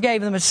never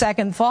gave them a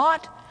second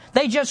thought.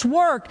 They just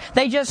worked.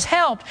 They just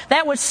helped.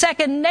 That was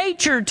second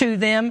nature to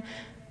them.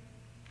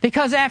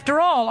 Because after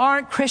all,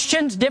 aren't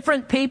Christians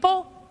different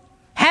people?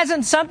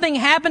 Hasn't something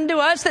happened to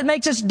us that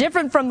makes us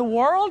different from the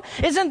world?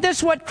 Isn't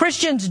this what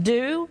Christians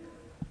do?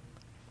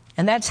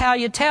 And that's how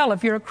you tell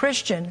if you're a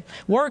Christian.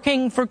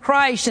 Working for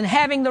Christ and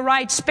having the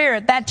right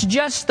spirit, that's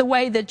just the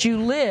way that you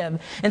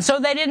live. And so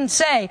they didn't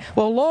say,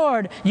 well,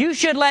 Lord, you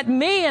should let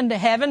me into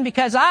heaven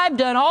because I've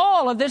done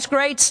all of this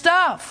great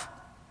stuff.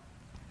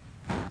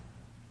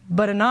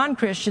 But a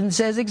non-Christian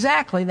says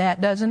exactly that,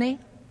 doesn't he?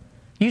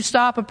 You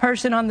stop a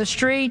person on the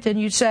street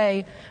and you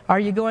say, are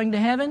you going to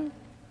heaven?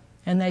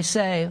 And they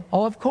say,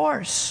 oh, of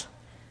course.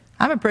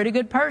 I'm a pretty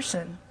good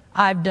person.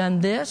 I've done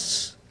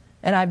this,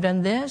 and I've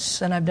done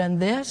this, and I've done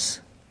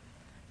this.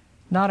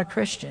 Not a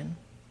Christian.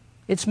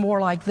 It's more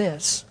like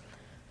this.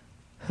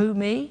 Who,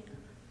 me?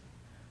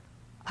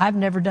 I've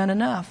never done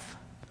enough.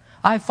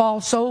 I fall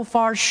so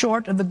far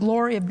short of the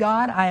glory of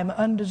God, I am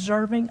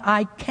undeserving.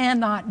 I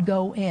cannot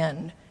go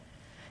in.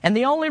 And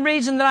the only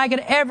reason that I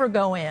could ever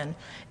go in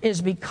is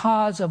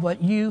because of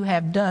what you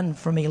have done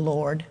for me,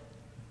 Lord.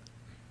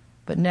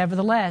 But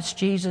nevertheless,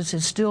 Jesus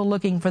is still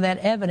looking for that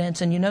evidence.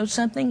 And you know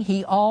something?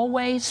 He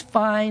always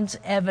finds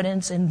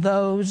evidence in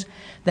those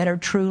that are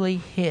truly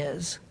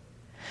His.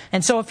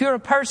 And so if you're a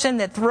person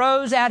that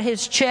throws out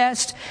his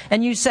chest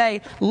and you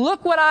say,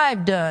 look what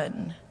I've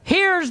done.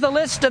 Here's the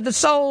list of the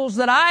souls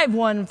that I've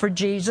won for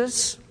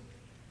Jesus.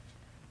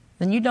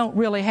 then you don't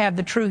really have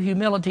the true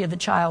humility of the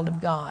child of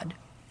God.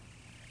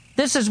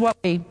 This is what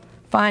we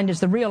find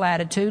is the real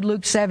attitude.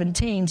 Luke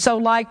 17, so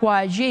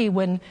likewise ye,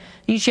 when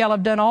ye shall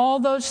have done all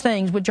those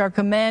things which are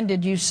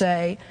commanded you,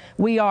 say,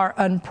 we are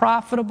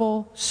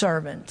unprofitable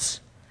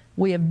servants.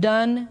 We have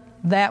done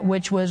that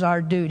which was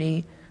our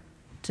duty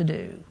to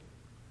do.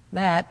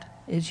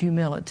 That is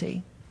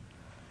humility.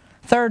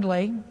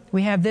 Thirdly,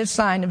 we have this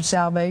sign of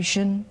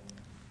salvation,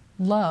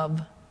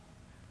 love.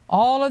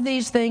 All of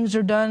these things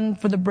are done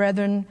for the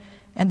brethren,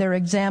 and they're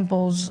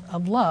examples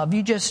of love.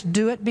 You just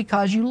do it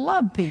because you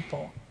love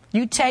people.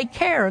 You take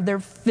care of their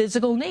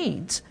physical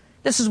needs.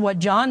 This is what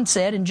John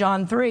said in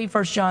John 3,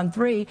 1 John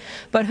 3.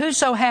 But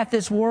whoso hath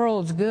this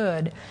world's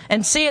good,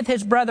 and seeth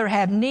his brother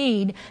have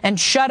need, and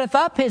shutteth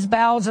up his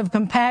bowels of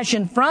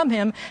compassion from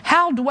him,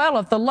 how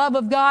dwelleth the love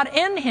of God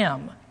in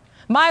him?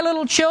 My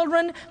little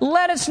children,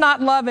 let us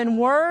not love in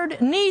word,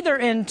 neither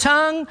in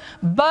tongue,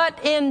 but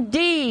in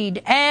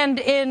deed and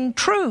in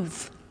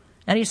truth.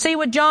 And you see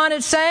what John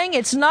is saying?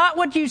 It's not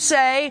what you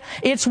say,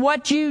 it's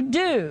what you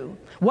do.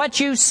 What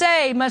you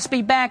say must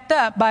be backed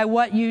up by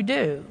what you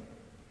do.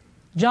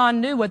 John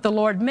knew what the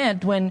Lord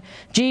meant when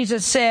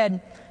Jesus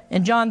said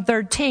in John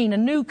 13, a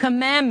new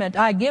commandment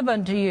I give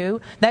unto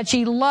you, that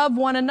ye love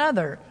one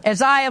another.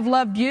 As I have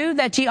loved you,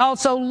 that ye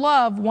also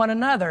love one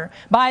another.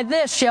 By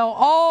this shall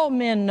all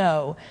men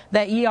know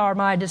that ye are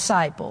my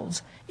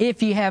disciples,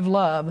 if ye have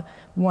love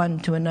one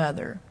to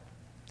another.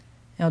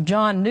 Now,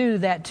 John knew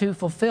that to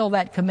fulfill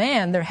that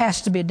command, there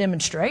has to be a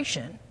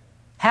demonstration.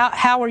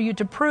 How are you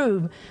to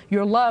prove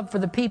your love for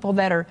the people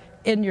that are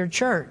in your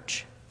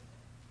church?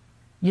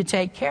 You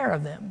take care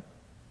of them.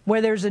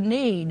 Where there's a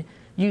need,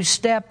 you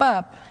step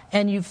up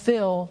and you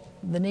fill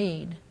the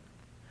need.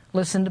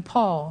 Listen to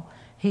Paul.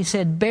 He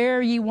said,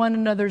 bear ye one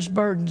another's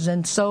burdens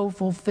and so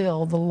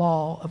fulfill the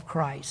law of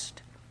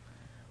Christ.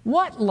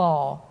 What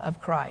law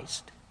of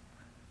Christ?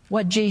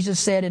 What Jesus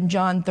said in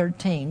John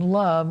 13,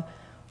 love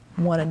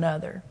one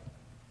another.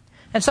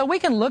 And so we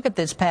can look at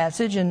this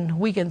passage and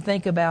we can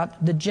think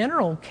about the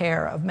general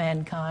care of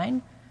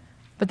mankind,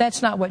 but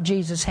that's not what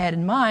Jesus had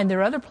in mind. There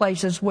are other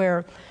places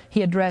where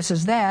he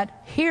addresses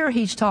that. Here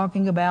he's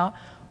talking about,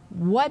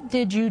 what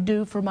did you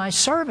do for my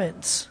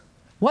servants?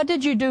 What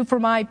did you do for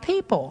my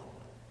people?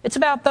 It's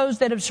about those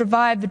that have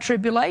survived the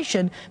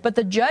tribulation, but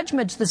the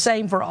judgment's the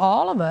same for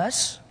all of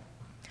us.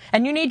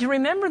 And you need to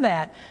remember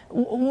that.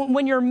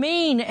 When you're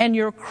mean and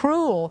you're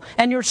cruel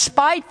and you're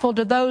spiteful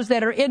to those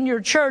that are in your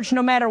church,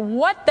 no matter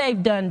what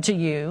they've done to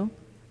you,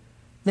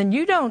 then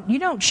you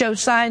don't show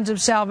signs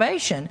of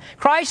salvation.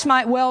 Christ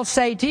might well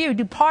say to you,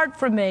 depart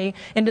from me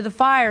into the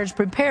fires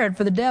prepared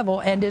for the devil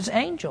and his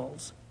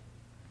angels.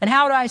 And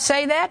how do I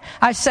say that?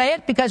 I say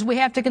it because we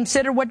have to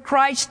consider what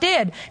Christ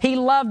did. He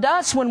loved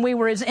us when we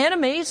were his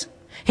enemies.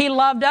 He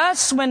loved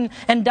us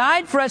and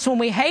died for us when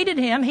we hated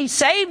him. He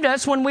saved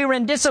us when we were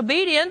in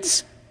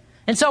disobedience.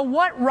 And so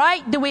what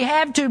right do we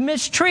have to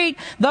mistreat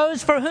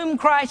those for whom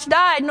Christ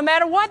died, no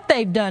matter what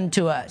they've done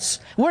to us?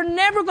 We're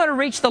never going to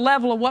reach the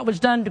level of what was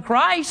done to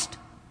Christ.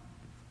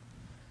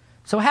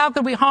 So how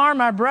could we harm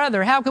our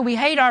brother? How could we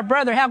hate our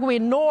brother? How could we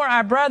ignore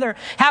our brother?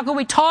 How could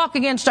we talk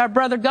against our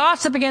brother,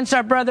 gossip against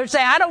our brother,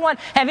 say, I don't want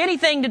to have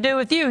anything to do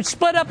with you,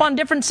 split up on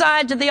different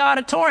sides of the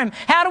auditorium?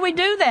 How do we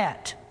do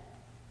that?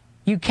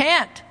 You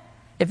can't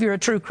if you're a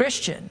true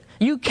Christian.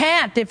 You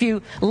can't if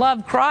you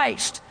love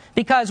Christ.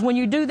 Because when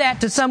you do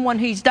that to someone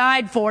he's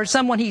died for,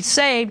 someone he's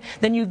saved,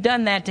 then you've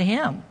done that to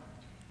him.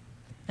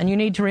 And you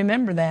need to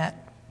remember that.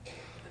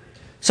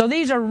 So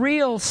these are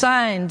real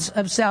signs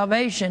of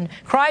salvation.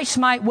 Christ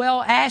might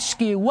well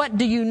ask you, what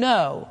do you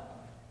know?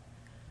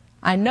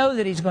 I know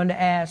that he's going to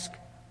ask,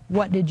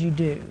 what did you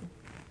do?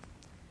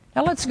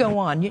 Now let's go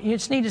on. You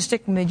just need to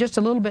stick with me just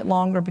a little bit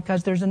longer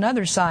because there's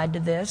another side to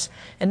this.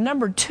 And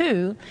number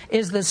 2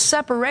 is the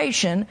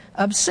separation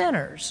of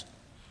sinners.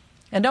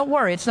 And don't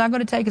worry, it's not going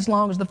to take as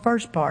long as the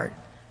first part.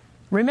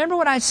 Remember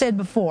what I said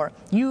before.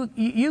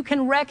 You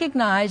can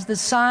recognize the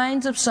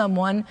signs of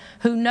someone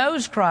who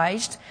knows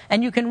Christ,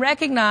 and you can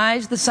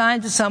recognize the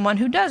signs of someone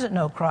who doesn't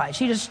know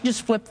Christ. You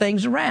just flip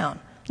things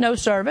around. No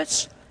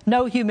service,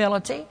 no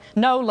humility,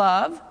 no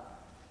love.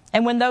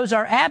 And when those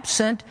are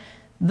absent,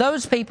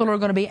 those people are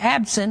going to be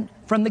absent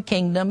from the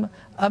kingdom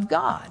of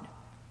God.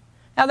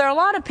 Now, there are a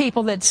lot of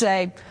people that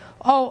say,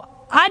 oh,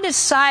 I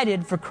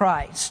decided for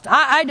Christ.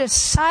 I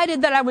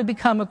decided that I would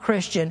become a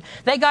Christian.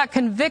 They got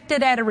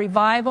convicted at a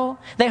revival.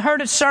 They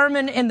heard a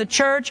sermon in the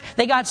church.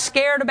 They got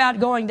scared about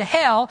going to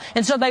hell.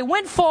 And so they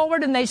went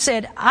forward and they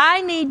said,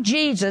 I need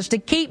Jesus to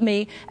keep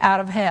me out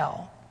of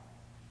hell.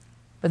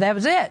 But that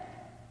was it.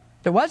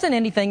 There wasn't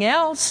anything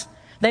else.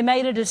 They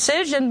made a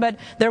decision, but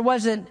there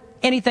wasn't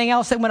anything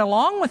else that went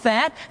along with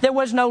that. There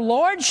was no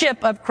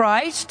lordship of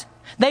Christ.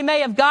 They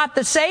may have got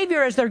the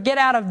Savior as their get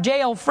out of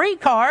jail free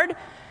card.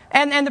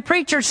 And the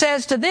preacher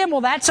says to them,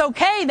 well, that's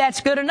okay.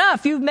 That's good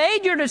enough. You've made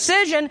your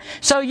decision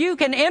so you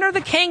can enter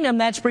the kingdom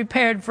that's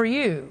prepared for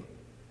you.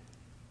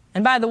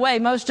 And by the way,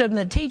 most of them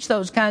that teach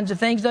those kinds of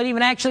things don't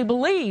even actually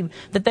believe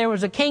that there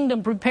was a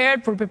kingdom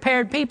prepared for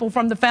prepared people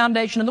from the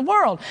foundation of the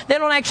world. They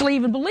don't actually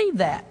even believe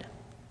that.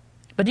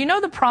 But do you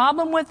know the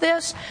problem with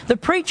this? The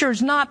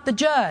preacher's not the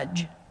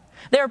judge.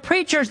 There are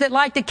preachers that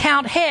like to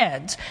count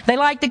heads. They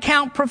like to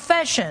count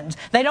professions.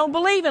 They don't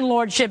believe in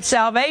lordship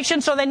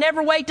salvation, so they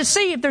never wait to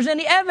see if there's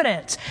any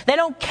evidence. They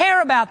don't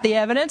care about the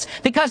evidence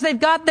because they've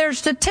got their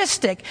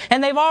statistic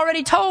and they've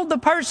already told the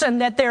person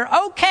that they're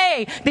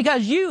okay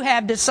because you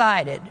have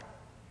decided.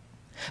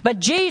 But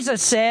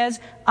Jesus says,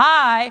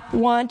 I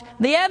want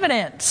the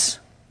evidence.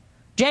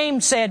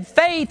 James said,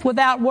 faith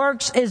without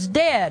works is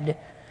dead.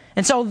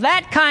 And so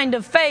that kind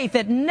of faith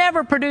that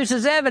never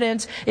produces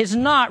evidence is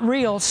not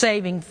real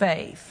saving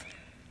faith.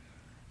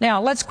 Now,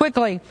 let's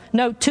quickly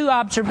note two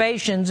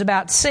observations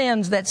about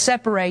sins that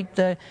separate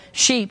the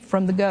sheep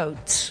from the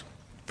goats.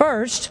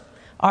 First,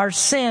 are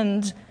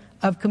sins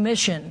of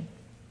commission.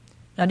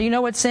 Now, do you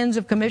know what sins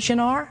of commission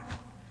are?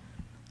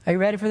 Are you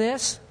ready for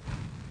this?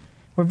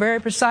 We're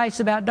very precise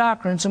about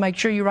doctrine, so make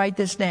sure you write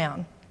this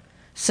down.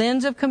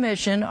 Sins of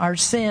commission are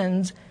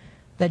sins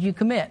that you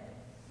commit.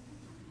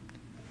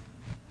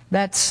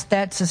 That's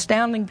an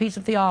astounding piece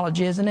of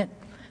theology, isn't it?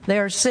 They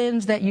are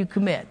sins that you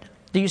commit.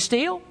 Do you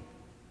steal?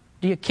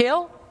 Do you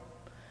kill?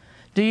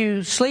 Do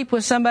you sleep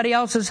with somebody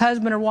else's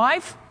husband or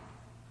wife?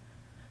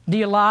 Do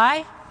you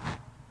lie?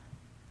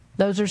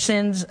 Those are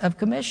sins of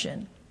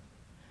commission.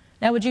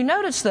 Now, would you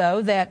notice,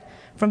 though, that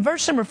from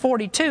verse number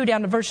 42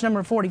 down to verse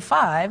number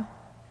 45,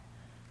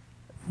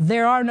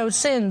 there are no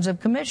sins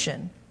of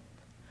commission.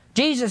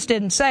 Jesus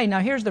didn't say, now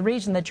here's the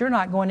reason that you're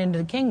not going into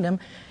the kingdom.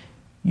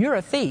 You're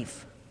a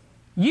thief.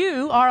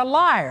 You are a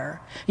liar.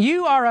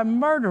 You are a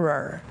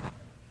murderer.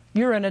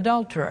 You're an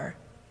adulterer.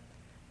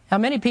 Now,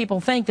 many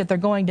people think that they're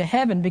going to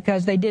heaven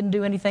because they didn't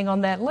do anything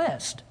on that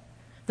list.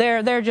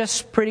 They're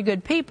just pretty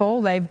good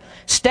people. They've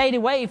stayed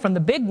away from the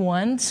big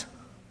ones.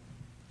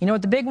 You know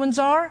what the big ones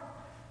are?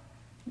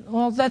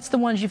 Well, that's the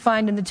ones you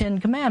find in the Ten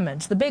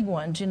Commandments. The big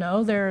ones, you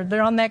know,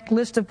 they're on that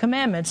list of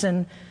commandments.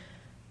 And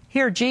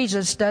here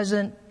Jesus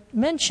doesn't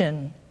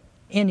mention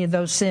any of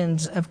those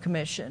sins of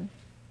commission.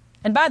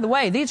 And by the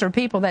way, these are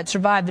people that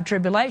survived the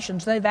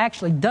tribulations. They've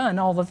actually done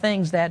all the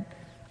things that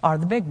are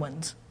the big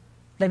ones.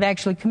 They've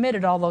actually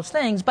committed all those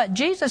things. But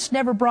Jesus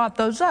never brought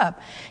those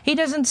up. He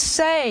doesn't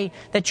say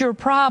that your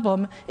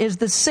problem is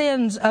the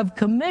sins of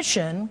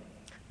commission,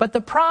 but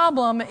the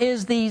problem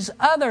is these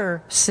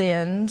other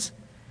sins,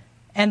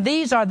 and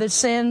these are the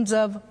sins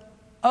of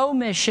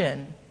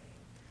omission.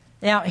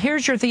 Now,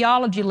 here's your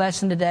theology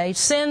lesson today.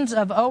 Sins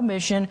of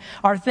omission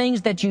are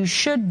things that you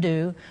should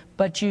do,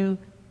 but you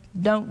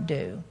don't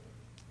do.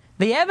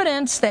 The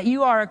evidence that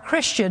you are a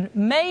Christian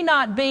may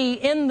not be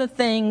in the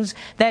things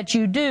that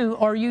you do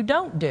or you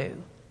don't do.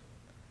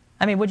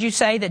 I mean, would you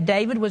say that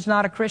David was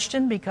not a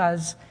Christian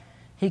because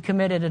he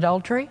committed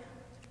adultery?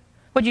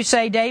 Would you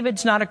say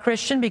David's not a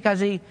Christian because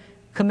he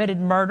committed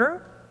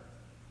murder?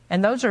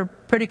 And those are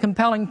pretty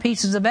compelling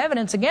pieces of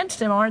evidence against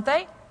him, aren't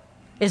they?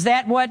 Is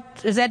that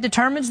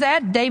determines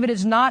that? David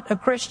is not a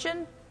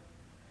Christian?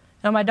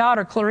 Now, my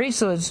daughter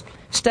Clarissa was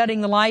studying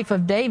the life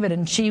of David,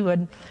 and she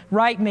would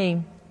write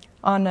me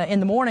in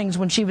the mornings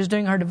when she was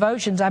doing her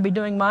devotions. I'd be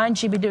doing mine,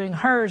 she'd be doing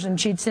hers,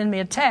 and she'd send me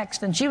a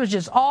text, and she was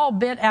just all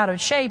bent out of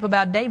shape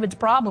about David's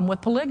problem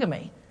with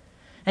polygamy.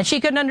 And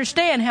she couldn't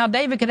understand how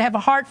David could have a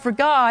heart for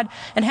God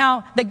and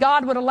how that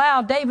God would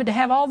allow David to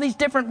have all these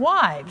different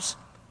wives.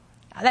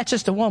 That's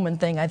just a woman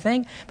thing, I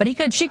think. But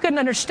she couldn't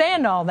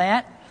understand all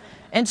that.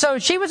 And so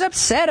she was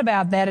upset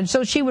about that. And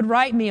so she would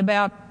write me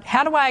about,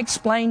 how do I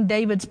explain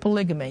David's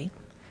polygamy?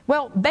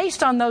 Well,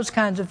 based on those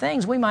kinds of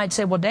things, we might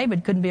say, well,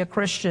 David couldn't be a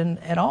Christian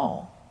at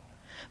all.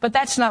 But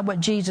that's not what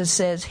Jesus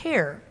says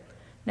here.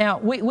 Now,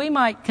 we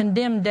might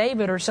condemn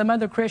David or some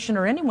other Christian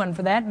or anyone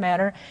for that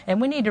matter,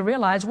 and we need to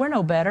realize we're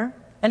no better.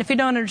 And if you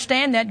don't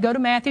understand that, go to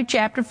Matthew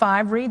chapter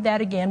 5, read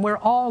that again. We're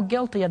all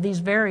guilty of these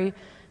very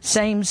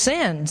same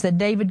sins that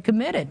David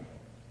committed.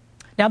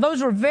 Now,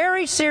 those were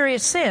very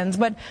serious sins,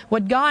 but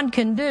what God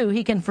can do,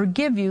 He can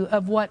forgive you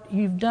of what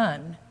you've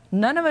done.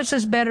 None of us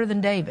is better than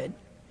David.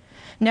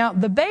 Now,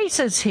 the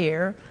basis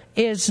here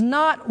is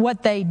not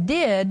what they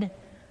did,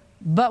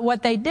 but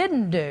what they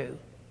didn't do.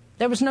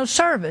 There was no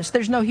service,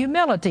 there's no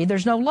humility,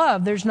 there's no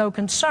love, there's no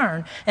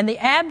concern. And the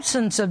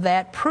absence of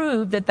that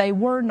proved that they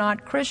were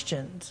not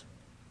Christians.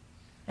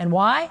 And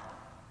why?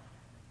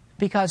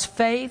 Because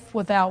faith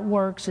without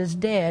works is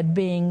dead,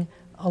 being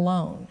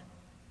alone.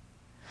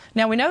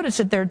 Now, we notice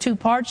that there are two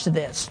parts to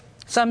this.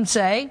 Some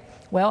say,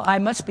 well, I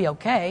must be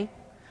okay.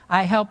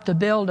 I helped to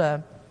build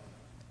a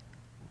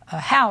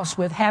house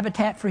with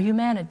Habitat for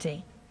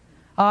Humanity.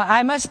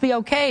 I must be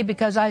okay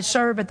because I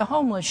serve at the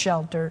homeless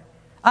shelter.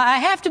 I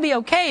have to be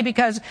okay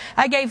because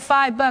I gave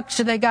 $5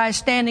 to the guy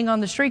standing on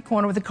the street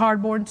corner with a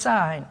cardboard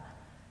sign.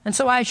 And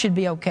so I should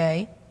be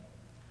okay.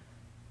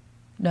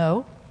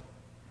 No,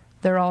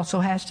 there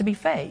also has to be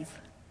faith.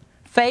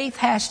 Faith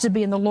has to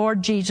be in the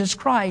Lord Jesus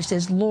Christ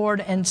as Lord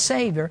and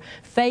Savior.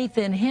 Faith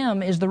in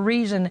Him is the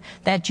reason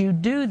that you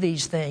do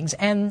these things,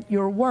 and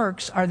your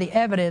works are the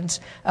evidence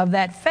of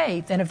that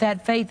faith. And if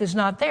that faith is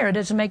not there, it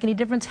doesn't make any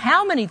difference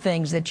how many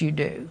things that you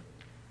do.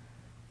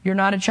 You're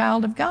not a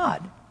child of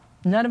God.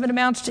 None of it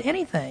amounts to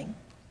anything.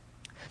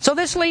 So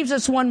this leaves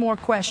us one more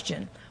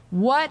question.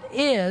 What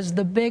is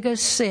the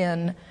biggest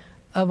sin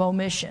of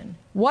omission?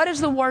 What is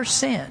the worst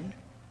sin?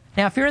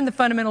 Now, if you're in the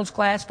fundamentals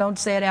class, don't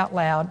say it out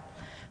loud,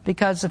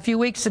 because a few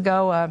weeks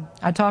ago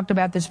I talked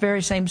about this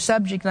very same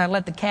subject and I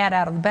let the cat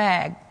out of the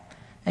bag.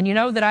 And you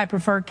know that I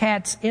prefer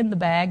cats in the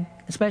bag,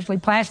 especially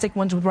plastic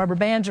ones with rubber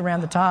bands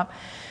around the top.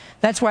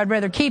 That's where I'd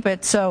rather keep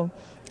it, so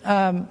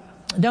don't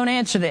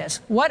answer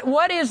this.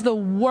 What is the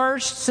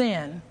worst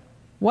sin?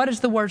 What is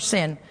the worst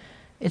sin?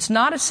 It's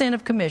not a sin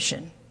of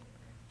commission.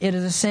 It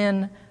is a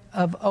sin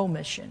of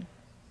omission.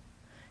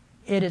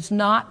 It is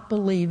not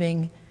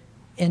believing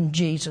in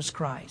Jesus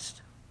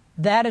Christ.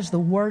 That is the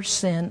worst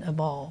sin of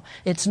all.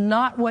 It's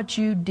not what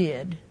you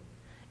did.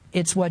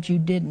 It's what you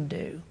didn't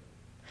do.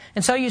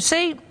 And so you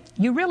see,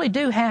 you really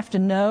do have to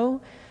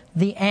know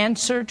the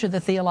answer to the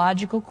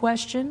theological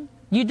question.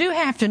 You do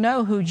have to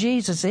know who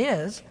Jesus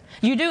is.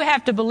 You do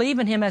have to believe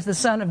in Him as the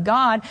Son of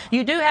God.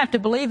 You do have to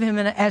believe Him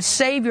as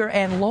Savior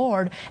and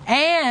Lord.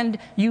 And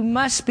you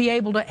must be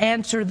able to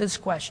answer this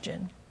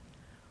question.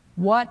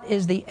 What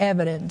is the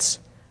evidence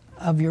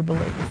of your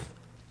belief?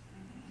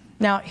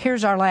 Now,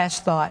 here's our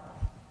last thought.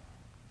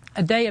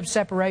 A day of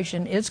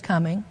separation is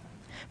coming.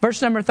 Verse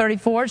number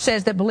 34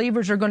 says that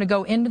believers are going to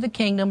go into the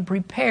kingdom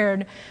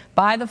prepared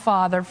by the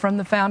Father from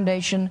the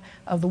foundation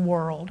of the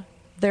world.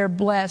 They're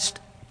blessed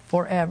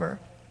forever.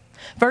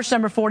 Verse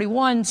number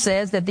 41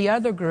 says that the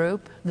other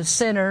group, the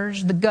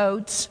sinners, the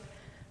goats,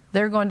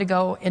 they're going to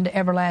go into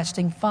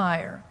everlasting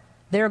fire.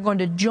 They're going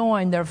to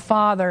join their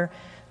father,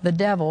 the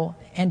devil,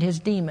 and his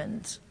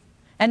demons.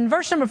 And in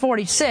verse number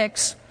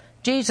 46,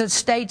 Jesus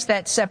states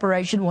that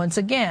separation once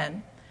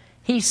again.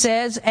 He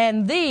says,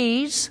 and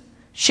these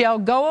shall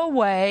go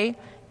away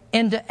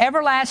into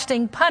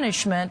everlasting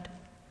punishment,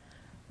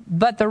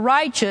 but the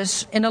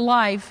righteous into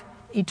life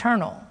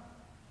eternal.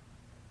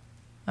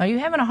 Are you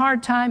having a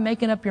hard time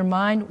making up your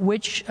mind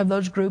which of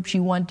those groups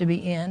you want to be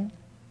in?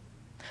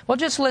 Well,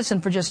 just listen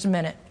for just a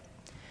minute.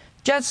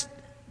 Just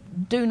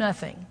do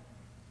nothing.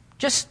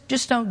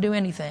 Just don't do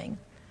anything.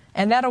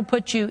 And that'll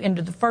put you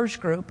into the first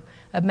group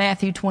of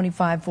Matthew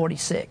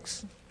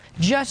 25:46.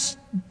 Just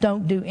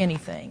don't do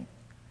anything.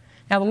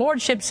 Now, the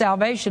Lordship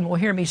Salvation will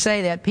hear me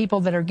say that. People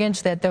that are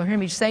against that, they'll hear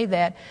me say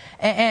that,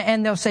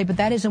 and they'll say, but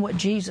that isn't what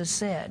Jesus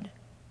said.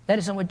 That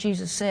isn't what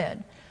Jesus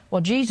said.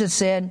 Well, Jesus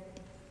said,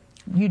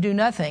 you do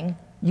nothing,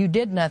 you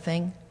did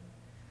nothing,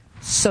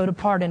 so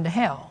depart into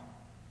hell.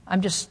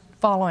 I'm just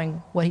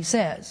following what He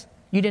says.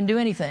 You didn't do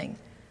anything.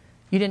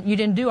 You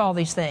didn't do all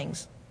these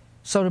things,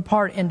 so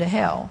depart into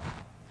hell.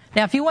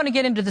 Now, if you want to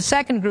get into the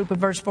second group of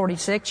verse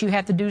 46, you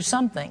have to do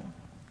something.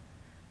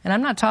 And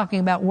I'm not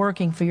talking about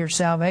working for your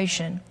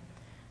salvation.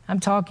 I'm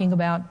talking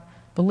about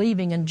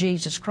believing in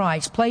Jesus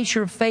Christ. Place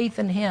your faith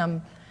in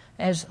Him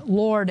as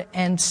Lord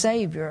and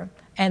Savior,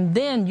 and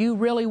then you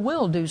really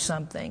will do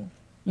something.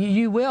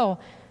 You will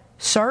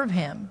serve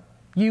Him.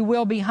 You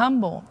will be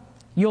humble.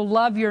 You'll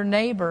love your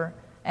neighbor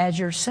as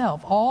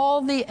yourself.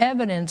 All the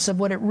evidence of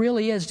what it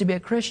really is to be a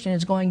Christian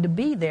is going to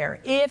be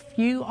there if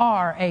you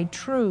are a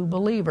true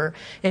believer.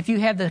 If you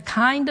have the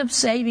kind of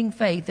saving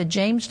faith that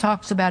James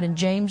talks about in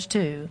James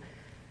 2,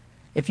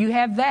 if you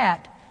have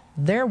that,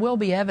 there will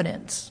be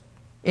evidence.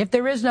 If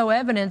there is no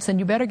evidence, then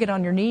you better get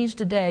on your knees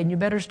today and you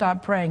better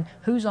stop praying,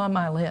 who's on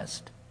my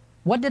list?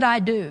 What did I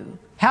do?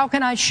 How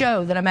can I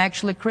show that I'm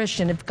actually a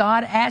Christian? If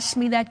God asks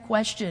me that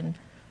question,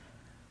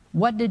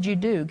 what did you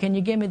do? Can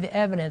you give me the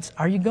evidence?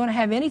 Are you going to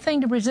have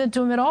anything to present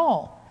to Him at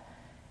all?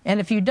 And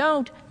if you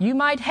don't, you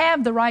might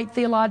have the right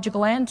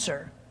theological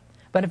answer.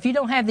 But if you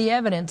don't have the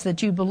evidence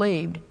that you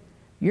believed,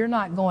 you're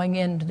not going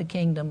into the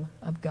kingdom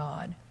of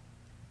God.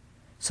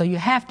 So you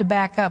have to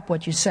back up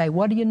what you say.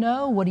 What do you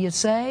know? What do you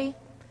say?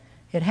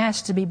 It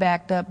has to be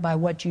backed up by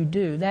what you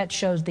do. That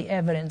shows the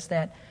evidence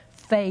that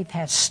faith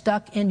has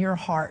stuck in your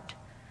heart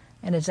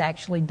and has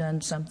actually done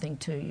something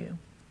to you.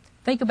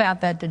 Think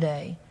about that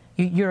today.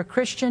 You're a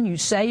Christian. You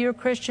say you're a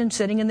Christian.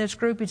 Sitting in this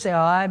group, you say,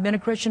 I've been a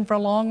Christian for a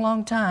long,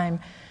 long time.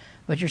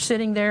 But you're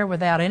sitting there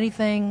without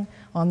anything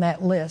on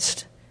that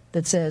list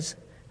that says,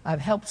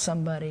 I've helped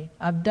somebody.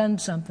 I've done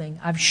something.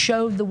 I've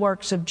showed the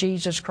works of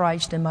Jesus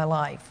Christ in my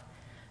life.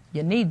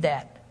 You need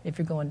that if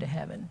you're going to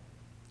heaven.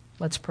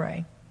 Let's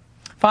pray.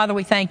 Father,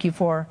 we thank You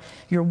for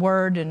Your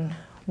word, and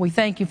we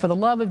thank You for the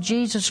love of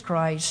Jesus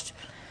Christ,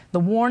 the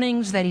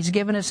warnings that He's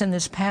given us in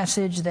this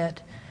passage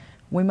that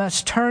we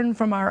must turn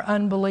from our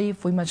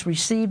unbelief. We must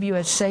receive You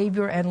as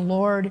Savior and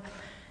Lord.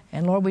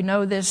 And Lord, we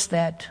know this,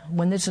 that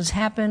when this has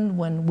happened,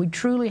 when we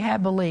truly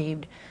have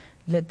believed,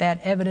 that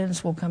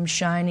evidence will come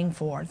shining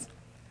forth.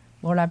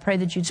 Lord, I pray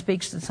that You'd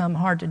speak to some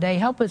heart today.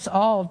 Help us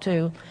all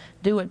to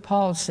do what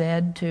Paul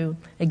said, to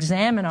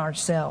examine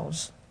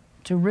ourselves,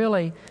 to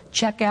really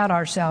check out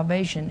our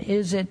salvation.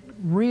 Is it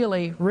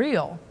really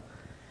real?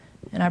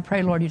 And I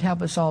pray, Lord, You'd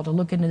help us all to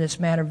look into this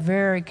matter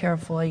very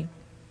carefully.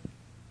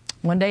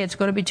 One day it's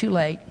going to be too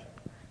late,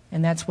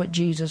 and that's what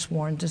Jesus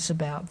warns us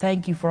about.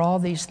 Thank You for all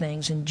these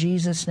things. In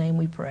Jesus' name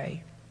we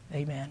pray.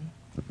 Amen.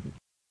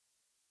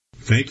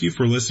 Thank you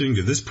for listening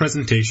to this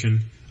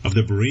presentation of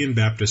the Berean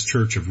Baptist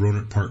Church of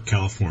Rohnert Park,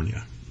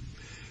 California.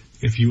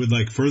 If you would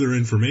like further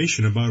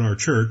information about our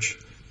church,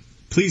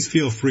 please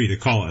feel free to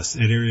call us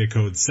at area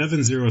code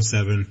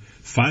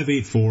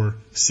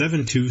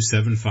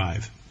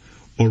 707-584-7275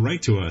 or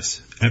write to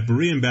us at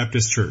Berean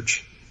Baptist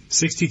Church,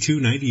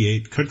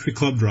 6298 Country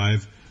Club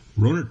Drive,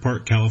 Rohnert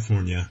Park,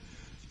 California,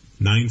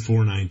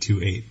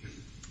 94928.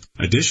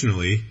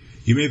 Additionally,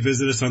 you may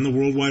visit us on the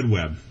World Wide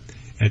Web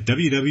at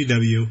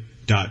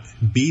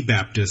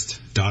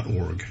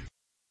www.bbaptist.org.